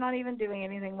 no, they're not even doing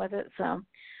anything with it. So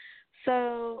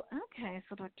okay,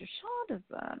 so Dr. Shaw does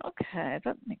that. Okay,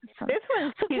 that makes sense. This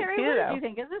one's so cute Carrie, too, what though. did you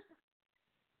think? Is this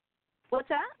what's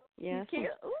that? Yes.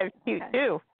 Cute. Ooh, It's cute okay.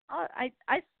 too. I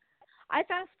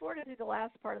fast forwarded through the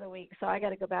last part of the week, so I got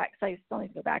to go back. So I still need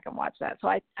to go back and watch that. So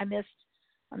I missed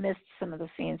some of the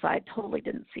scenes. So I totally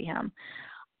didn't see him.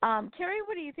 Carrie,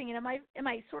 what are you thinking? Am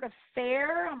I sort of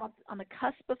fair? I'm on the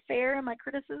cusp of fair in my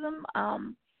criticism,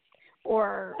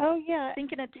 or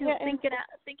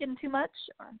thinking too much?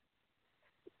 Or?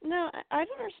 No, I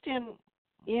don't understand.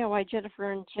 Yeah, why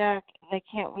Jennifer and Jack they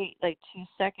can't wait like 2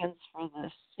 seconds for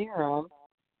the serum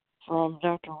from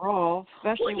Dr. Rolfe,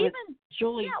 especially with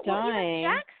Julie dying.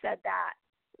 Even Jack said that.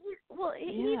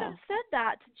 He even said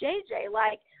that to JJ.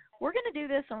 Like, we're going to do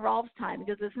this in Rolfe's time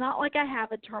because it's not like I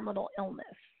have a terminal illness.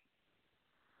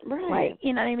 Right. Like,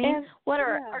 you know what I mean? And,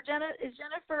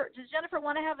 Does Jennifer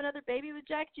want to have another baby with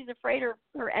Jack? She's afraid her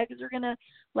eggs are going to,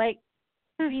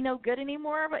 be no good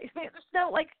anymore. But there's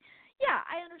no,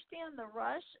 I understand the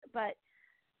rush, but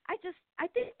I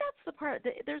think that's the part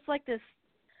that there's this,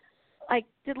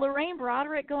 did Lorraine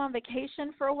Broderick go on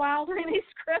vacation for a while during these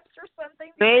scripts or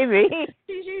something? Maybe.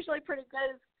 She's usually pretty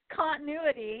good at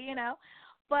continuity,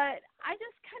 But I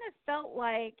just kind of felt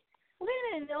like, wait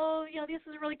a minute, this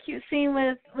is a really cute scene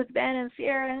with Ben and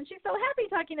Sierra, and she's so happy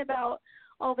talking about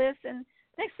all this, and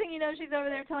next thing you know, she's over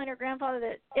there telling her grandfather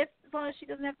that as long as she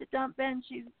doesn't have to dump Ben,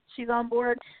 she's on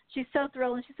board. She's so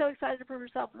thrilled, and she's so excited to prove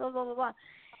herself, blah, blah, blah, blah.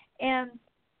 And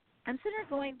I'm sitting there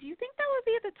going, do you think that would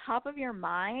be at the top of your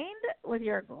mind with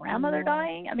your grandmother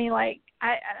dying? I mean, I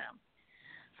don't know.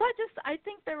 So I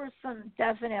think there were some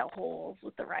definite holes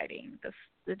with the writing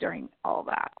during all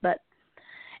that.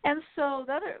 And so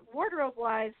the other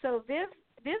wardrobe-wise, so Viv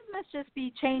must just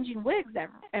be changing wigs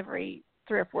every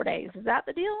 3 or 4 days. Is that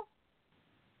the deal?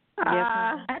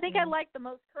 I think I like the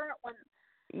most current one.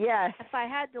 Yes. If I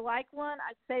had to like one,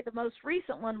 I'd say the most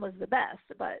recent one was the best,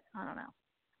 but I don't know.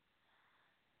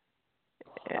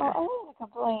 I want to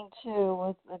complain, too,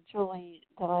 with the Julie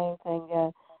dying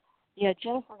thing.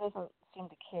 Jennifer doesn't seem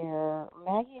to care.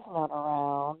 Maggie's not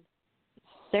around.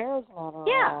 Sarah's not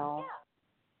around.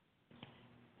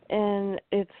 Yeah. And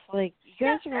it's like, you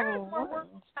guys are Sarah's more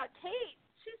worried about Kate.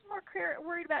 She's more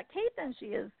worried about Kate than she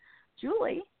is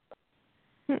Julie.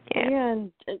 Yeah,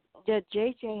 and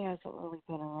JJ hasn't really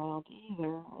been around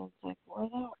either. It's like,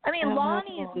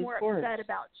 Lonnie's more upset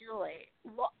about Julie.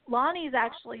 Lonnie's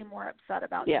actually more upset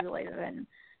about Julie than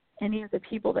any of the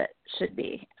people that should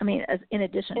be. In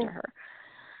addition to her.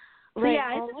 So,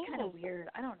 it's just kind of weird.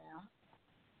 I don't know.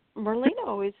 Marlena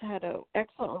always had an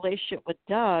excellent relationship with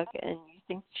Doug, and you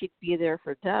think she'd be there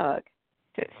for Doug.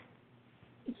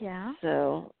 Yeah.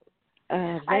 So,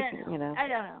 I don't know.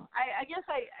 I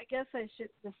guess I should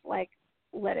just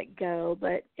let it go,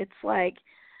 but it's I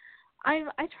try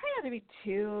not to be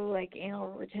too anal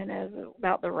retentive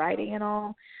about the writing and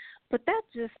all, but that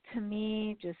just to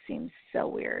me just seems so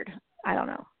weird. I don't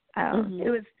know.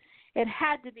 Mm-hmm. It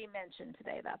had to be mentioned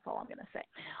today. That's all I'm going to say.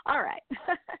 All right.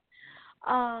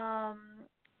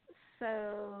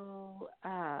 So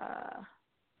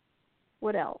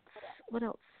what else?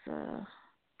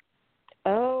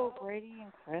 Brady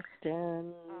and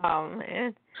Kristen. Oh,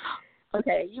 man.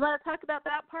 Okay, you want to talk about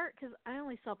that part? Because I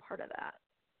only saw part of that.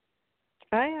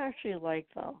 I actually like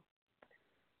them.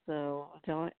 So,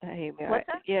 don't hate me. What's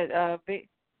that? Yeah,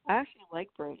 I actually like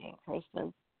Brady and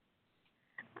Kristen.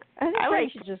 I think I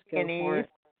should just go for it.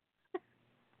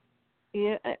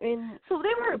 Yeah, so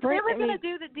they were going to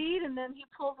do the deed, and then he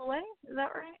pulls away. Is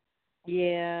that right?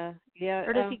 Yeah.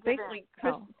 Or does he basically,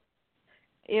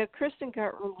 Kristen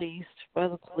got released by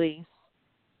the police,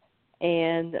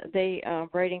 and they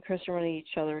Brady and Kristen running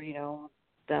each other,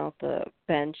 down at the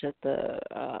bench at the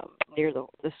near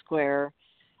the square,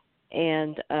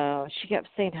 and she kept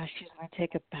saying how she's going to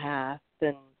take a bath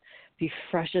and be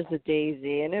fresh as a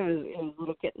daisy, and it was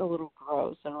getting a little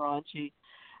gross and raunchy.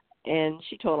 And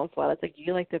she told him flat, it's like,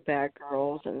 you like the bad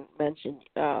girls, and mentioned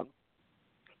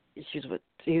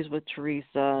he was with Teresa,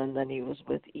 and then he was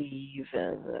with Eve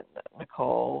and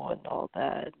Nicole and all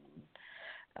that.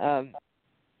 And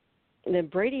then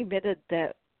Brady admitted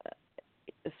that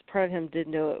this part of him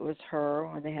didn't know it was her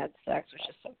when they had sex, which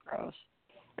is so gross.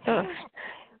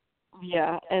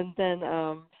 Yeah, and then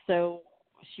so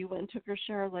she went and took her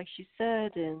shower like she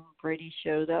said, and Brady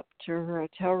showed up to her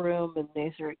hotel room, and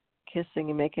they started kissing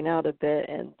and making out a bit,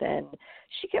 and then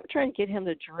she kept trying to get him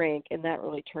to drink, and that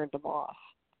really turned him off.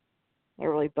 It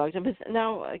really bugged him. But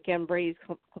now, again, Brady's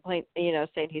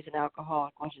saying he's an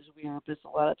alcoholic, which is weird, because a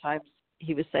lot of times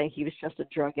he was saying he was just a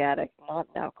drug addict, not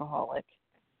an alcoholic.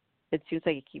 It seems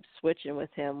like he keeps switching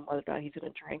with him, whether or not he's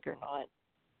going to drink or not.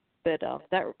 But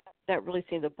that really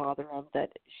seemed to bother him, that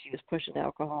she was pushing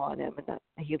alcohol on him, and that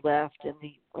he left and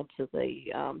he went to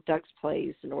the Doug's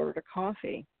place and ordered a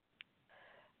coffee.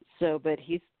 So, but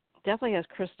he definitely has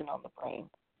Kristen on the brain.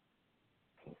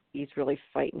 He's really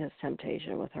fighting his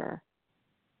temptation with her.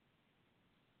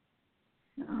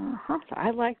 Uh-huh. So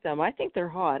I like them. I think they're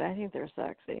hot. I think they're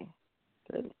sexy.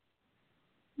 But,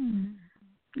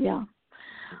 yeah.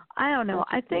 I don't know.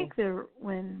 I think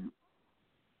when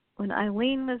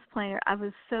Eileen was playing her, I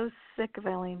was so sick of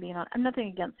Eileen being on. I'm nothing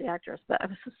against the actress, but I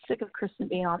was so sick of Kristen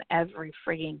being on every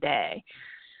freaking day.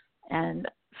 And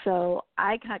so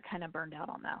I got kind of burned out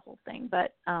on that whole thing.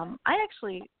 But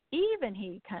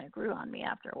he kind of grew on me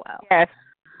after a while. Yes.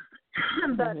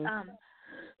 But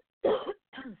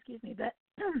excuse me, but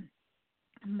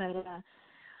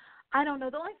I don't know.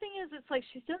 The only thing is, it's like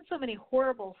she's done so many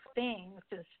horrible things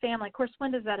to his family. Of course,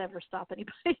 when does that ever stop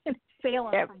anybody in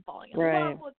Salem from falling in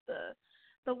love with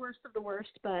the worst of the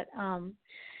worst? But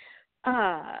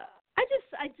I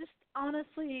just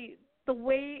honestly, the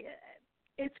way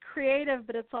it's creative,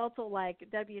 but it's also like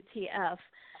WTF.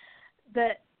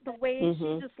 That the way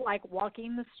she's just like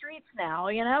walking the streets now,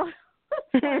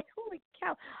 It's like, holy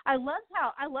cow! I loved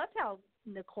how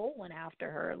Nicole went after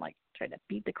her and like tried to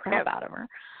beat the crap out of her.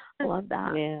 I love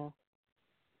that. yeah.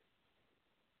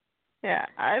 Yeah,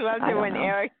 I loved it when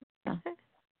Eric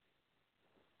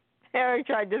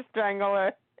tried to strangle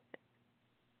her.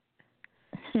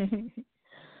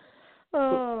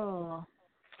 Oh.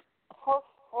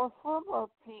 For former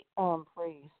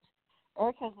priest,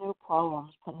 Eric has no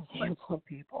problems putting his hands on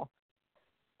people.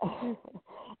 And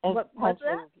What's punching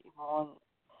that? people.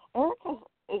 And Eric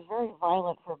is very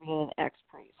violent for being an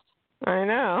ex-priest. I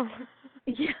know.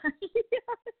 Yeah.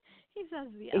 He says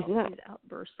the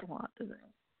outbursts a lot, doesn't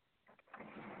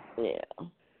he? Yeah.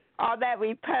 All that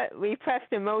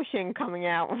repressed emotion coming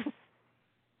out.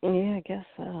 Yeah, I guess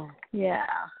so.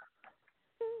 Yeah.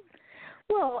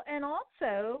 Well, and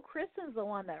also, Kristen's the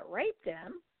one that raped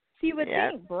him. So you would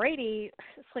think Brady,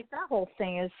 it's like that whole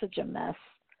thing is such a mess.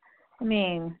 I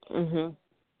mean,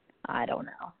 I don't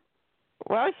know.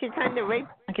 Well, she kind of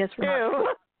raped I guess we're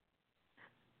too.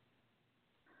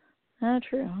 Not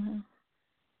true.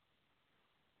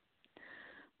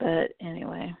 But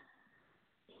anyway,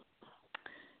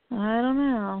 I don't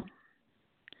know.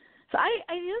 So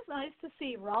it is nice to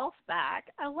see Rolf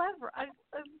back. I love.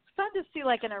 It's fun to see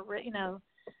like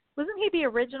wasn't he the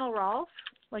original Rolf?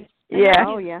 Like yeah.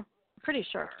 Oh yeah. Pretty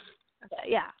sure. Okay,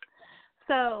 yeah.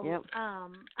 So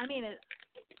I mean,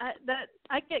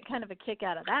 I get kind of a kick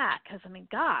out of that because I mean,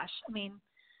 gosh,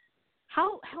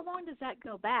 how long does that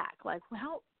go back? Like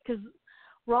because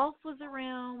Rolf was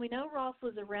around. We know Rolf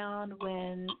was around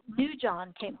when New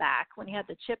John came back when he had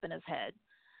the chip in his head.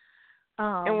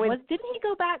 Didn't he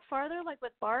go back farther, like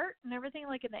with Bart and everything,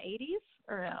 like in the 80s,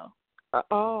 or no?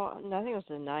 No, I think it was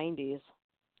the 90s.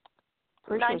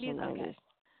 90s, okay.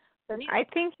 So I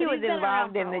think he was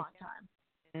involved in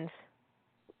the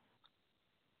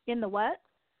In the what?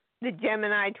 The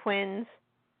Gemini twins.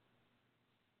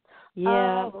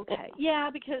 Yeah. Oh, okay. Yeah,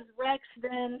 because Rex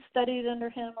then studied under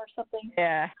him or something.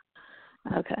 Yeah.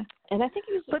 Okay. And I think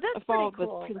he was involved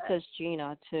cool, with Princess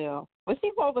Gina, too. Was he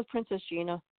involved with Princess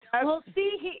Gina? Well,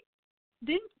 see, he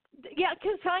didn't. Yeah,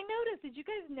 because I noticed. Did you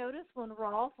guys notice when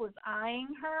Rolf was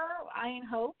eyeing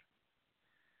Hope?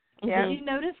 Yeah. Did you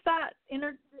notice that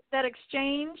that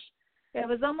exchange? It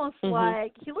was almost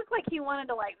like he looked like he wanted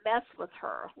to like mess with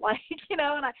her, like And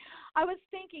I was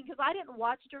thinking because I didn't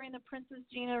watch during the Princess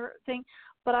Gina thing,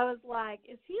 but I was like,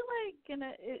 is he like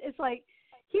gonna? It's like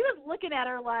he was looking at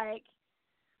her like,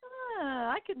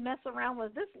 I could mess around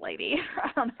with this lady.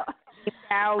 I don't know. He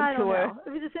bowed to her.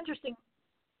 It was just interesting.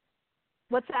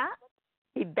 What's that?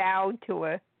 He bowed to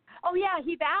her. Oh, yeah,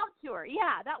 he bowed to her.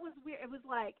 Yeah, that was weird. It was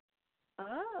like,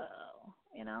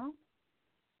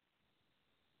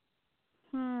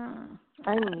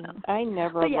 I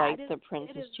never liked the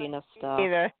Princess Gina stuff.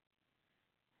 Either.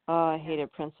 Oh, I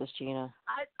hated Princess Gina.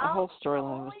 The whole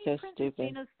storyline was so stupid.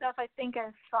 Princess Gina stuff I think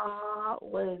I saw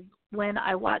was when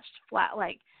I watched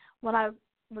when I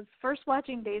was first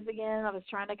watching Days Again, I was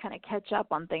trying to kind of catch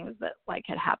up on things that like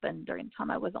had happened during the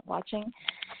time I wasn't watching.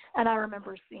 And I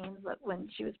remember scenes that when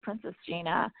she was Princess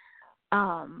Gina,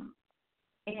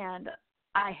 and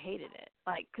I hated it.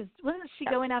 Like, because wasn't she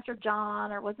going after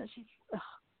John, or wasn't she? Ugh,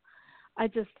 I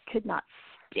just could not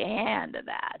stand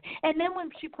that. And then when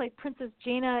she played Princess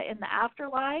Gina in the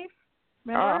Afterlife,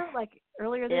 remember, like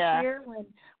earlier this year when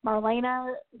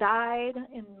Marlena died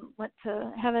and went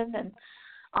to heaven, and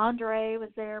Andre was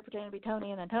there pretending to be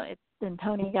Tony, and then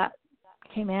Tony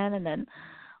came in, and then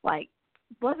like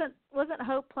wasn't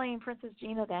Hope playing Princess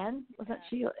Gina then? Wasn't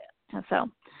she? So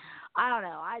I don't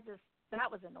know. That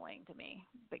was annoying to me,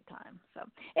 big time. So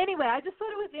anyway, I just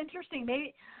thought it was interesting.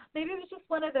 Maybe it was just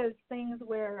one of those things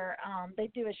where they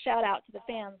do a shout out to the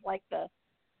fans, like the,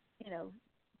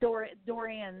 Dorian,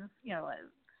 Dorian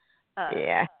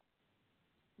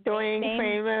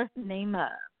Kramer.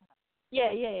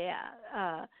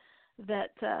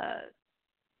 That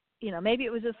maybe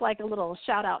it was just like a little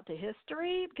shout out to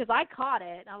history, because I caught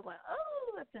it and I was like,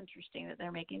 oh, that's interesting that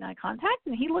they're making eye contact,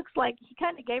 and he looks like he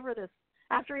kind of gave her this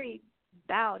after he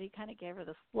bowed. He kind of gave her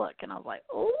this look, and I was like,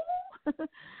 oh.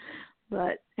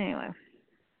 But anyway,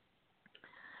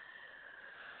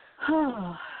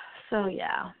 so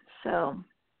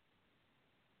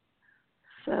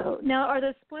now, are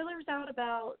the spoilers out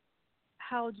about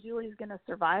how Julie's going to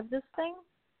survive this thing?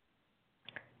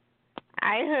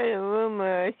 I heard a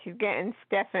rumor she's getting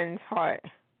Stefan's heart.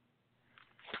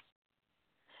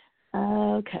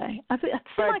 Okay. I feel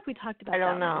like we talked about that. I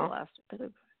don't know. Last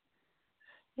week.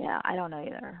 Yeah, I don't know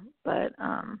either. But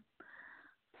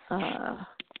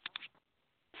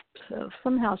so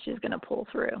somehow she's going to pull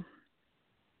through.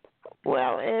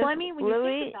 Well, if when you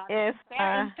think about it,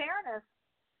 in fairness.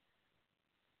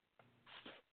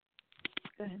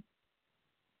 Go ahead.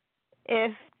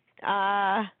 If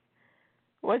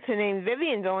what's her name?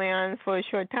 Vivian's only on for a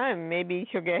short time. Maybe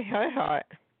she'll get her heart.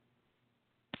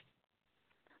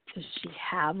 Does she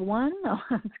have one? No,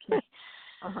 I'm just kidding.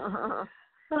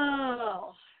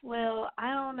 Oh, well,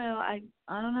 I don't know. I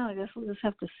don't know. I guess we'll just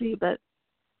have to see. But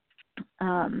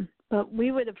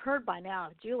we would have heard by now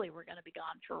if Julie were going to be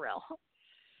gone for real.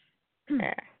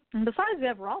 Yeah. And besides, we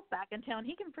have Rolf back in town.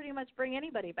 He can pretty much bring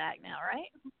anybody back now,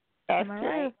 right? That's Am I true.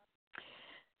 right?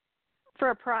 For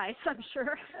a price, I'm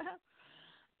sure.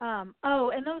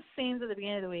 And those scenes at the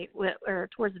beginning of the week, or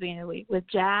towards the beginning of the week, with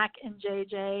Jack and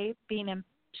JJ being in,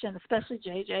 especially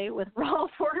JJ, with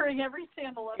Rolf ordering every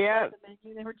sandal up on the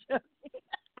menu. They were joking.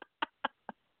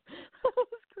 That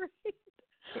was great.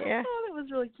 Yeah. Oh, that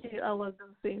was really cute. I love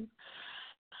those scenes.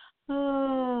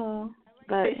 Oh,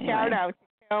 but anyway. Shout out to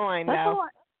Caroline now.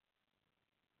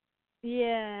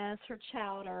 Yes, her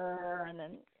chowder, and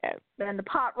then the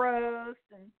pot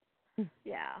roast, and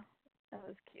that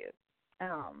was cute.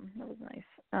 That was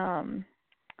nice. I don't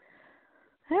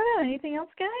know. Anything else,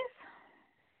 guys?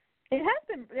 It has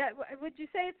been. Would you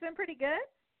say it's been pretty good?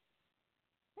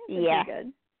 Pretty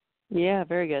good. Yeah,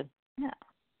 very good.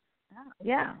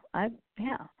 Yeah.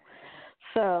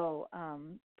 So,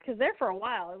 because there for a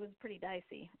while it was pretty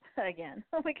dicey. Again,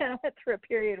 we kind of went through a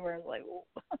period where it was like, whoa.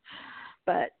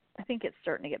 But I think it's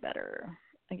starting to get better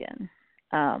again.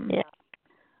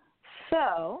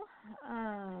 So,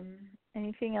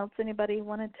 anything else anybody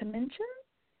wanted to mention?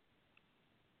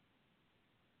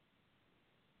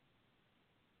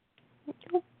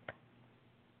 Nope.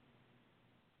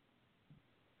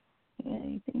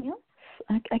 Anything else?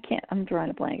 I can't. I'm drawing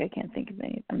a blank. I can't think of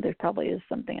any. There probably is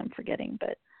something I'm forgetting,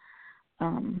 but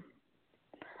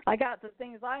I got the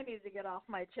things I need to get off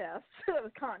my chest. It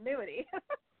was continuity.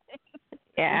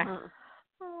 Yeah.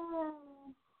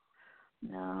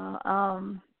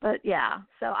 No. But yeah.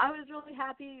 So I was really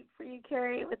happy for you,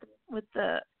 Carrie, with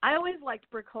the. I always liked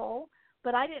Brick Hole,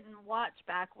 but I didn't watch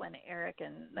back when Eric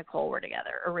and Nicole were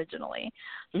together originally.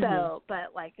 So,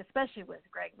 but like especially with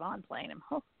Greg Vaughn playing him.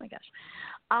 Oh my gosh.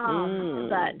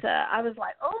 But I was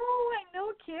like, oh, I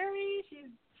know Carrie. She's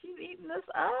eating this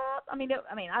up. I mean,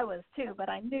 I was too, but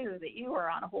I knew that you were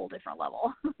on a whole different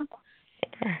level.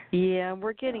 Yeah,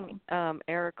 we're getting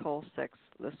Eric Cole 6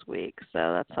 this week,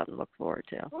 so that's something to look forward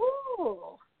to.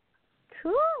 Ooh,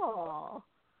 cool!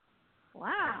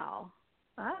 Wow,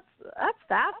 that's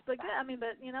fast, but good. I mean,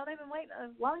 but they've been waiting a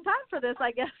long time for this,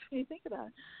 I guess, when you think about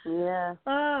it. Yeah.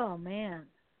 Oh man,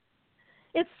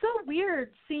 it's so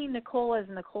weird seeing Nicole as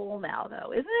Nicole now,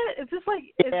 though, isn't it? It's just like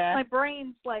my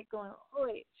brain's like going, oh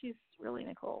wait, she's really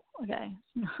Nicole. Okay,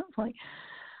 like.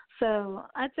 So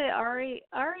I'd say Ari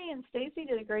and Stacy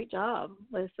did a great job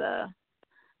with the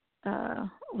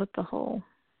whole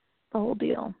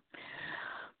deal.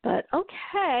 But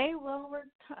okay, well,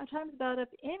 time's about up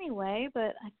anyway.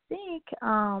 But I think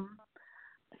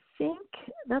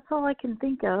that's all I can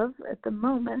think of at the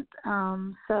moment.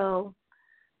 So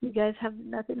you guys have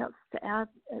nothing else to add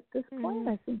at this point.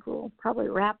 I think we'll probably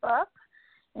wrap up.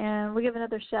 And we'll give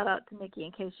another shout out to Nikki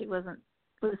in case she wasn't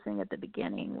listening at the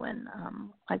beginning when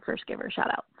I first gave her a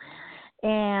shout out.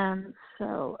 And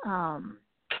so,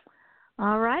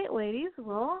 all right, ladies.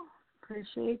 Well,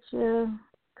 appreciate you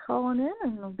calling in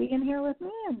and being here with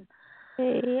me. And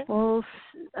well,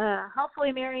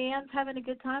 hopefully Marianne's having a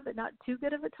good time, but not too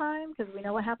good of a time because we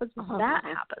know what happens when that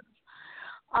happens.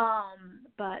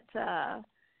 But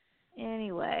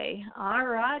anyway, all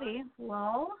righty.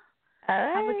 Well,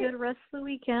 have a good rest of the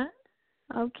weekend.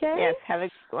 Okay? Yes, have a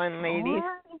good one, ladies.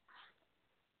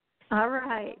 All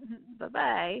right.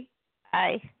 Bye-bye.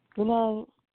 Bye. Good night.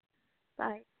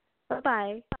 Bye.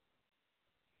 Bye-bye.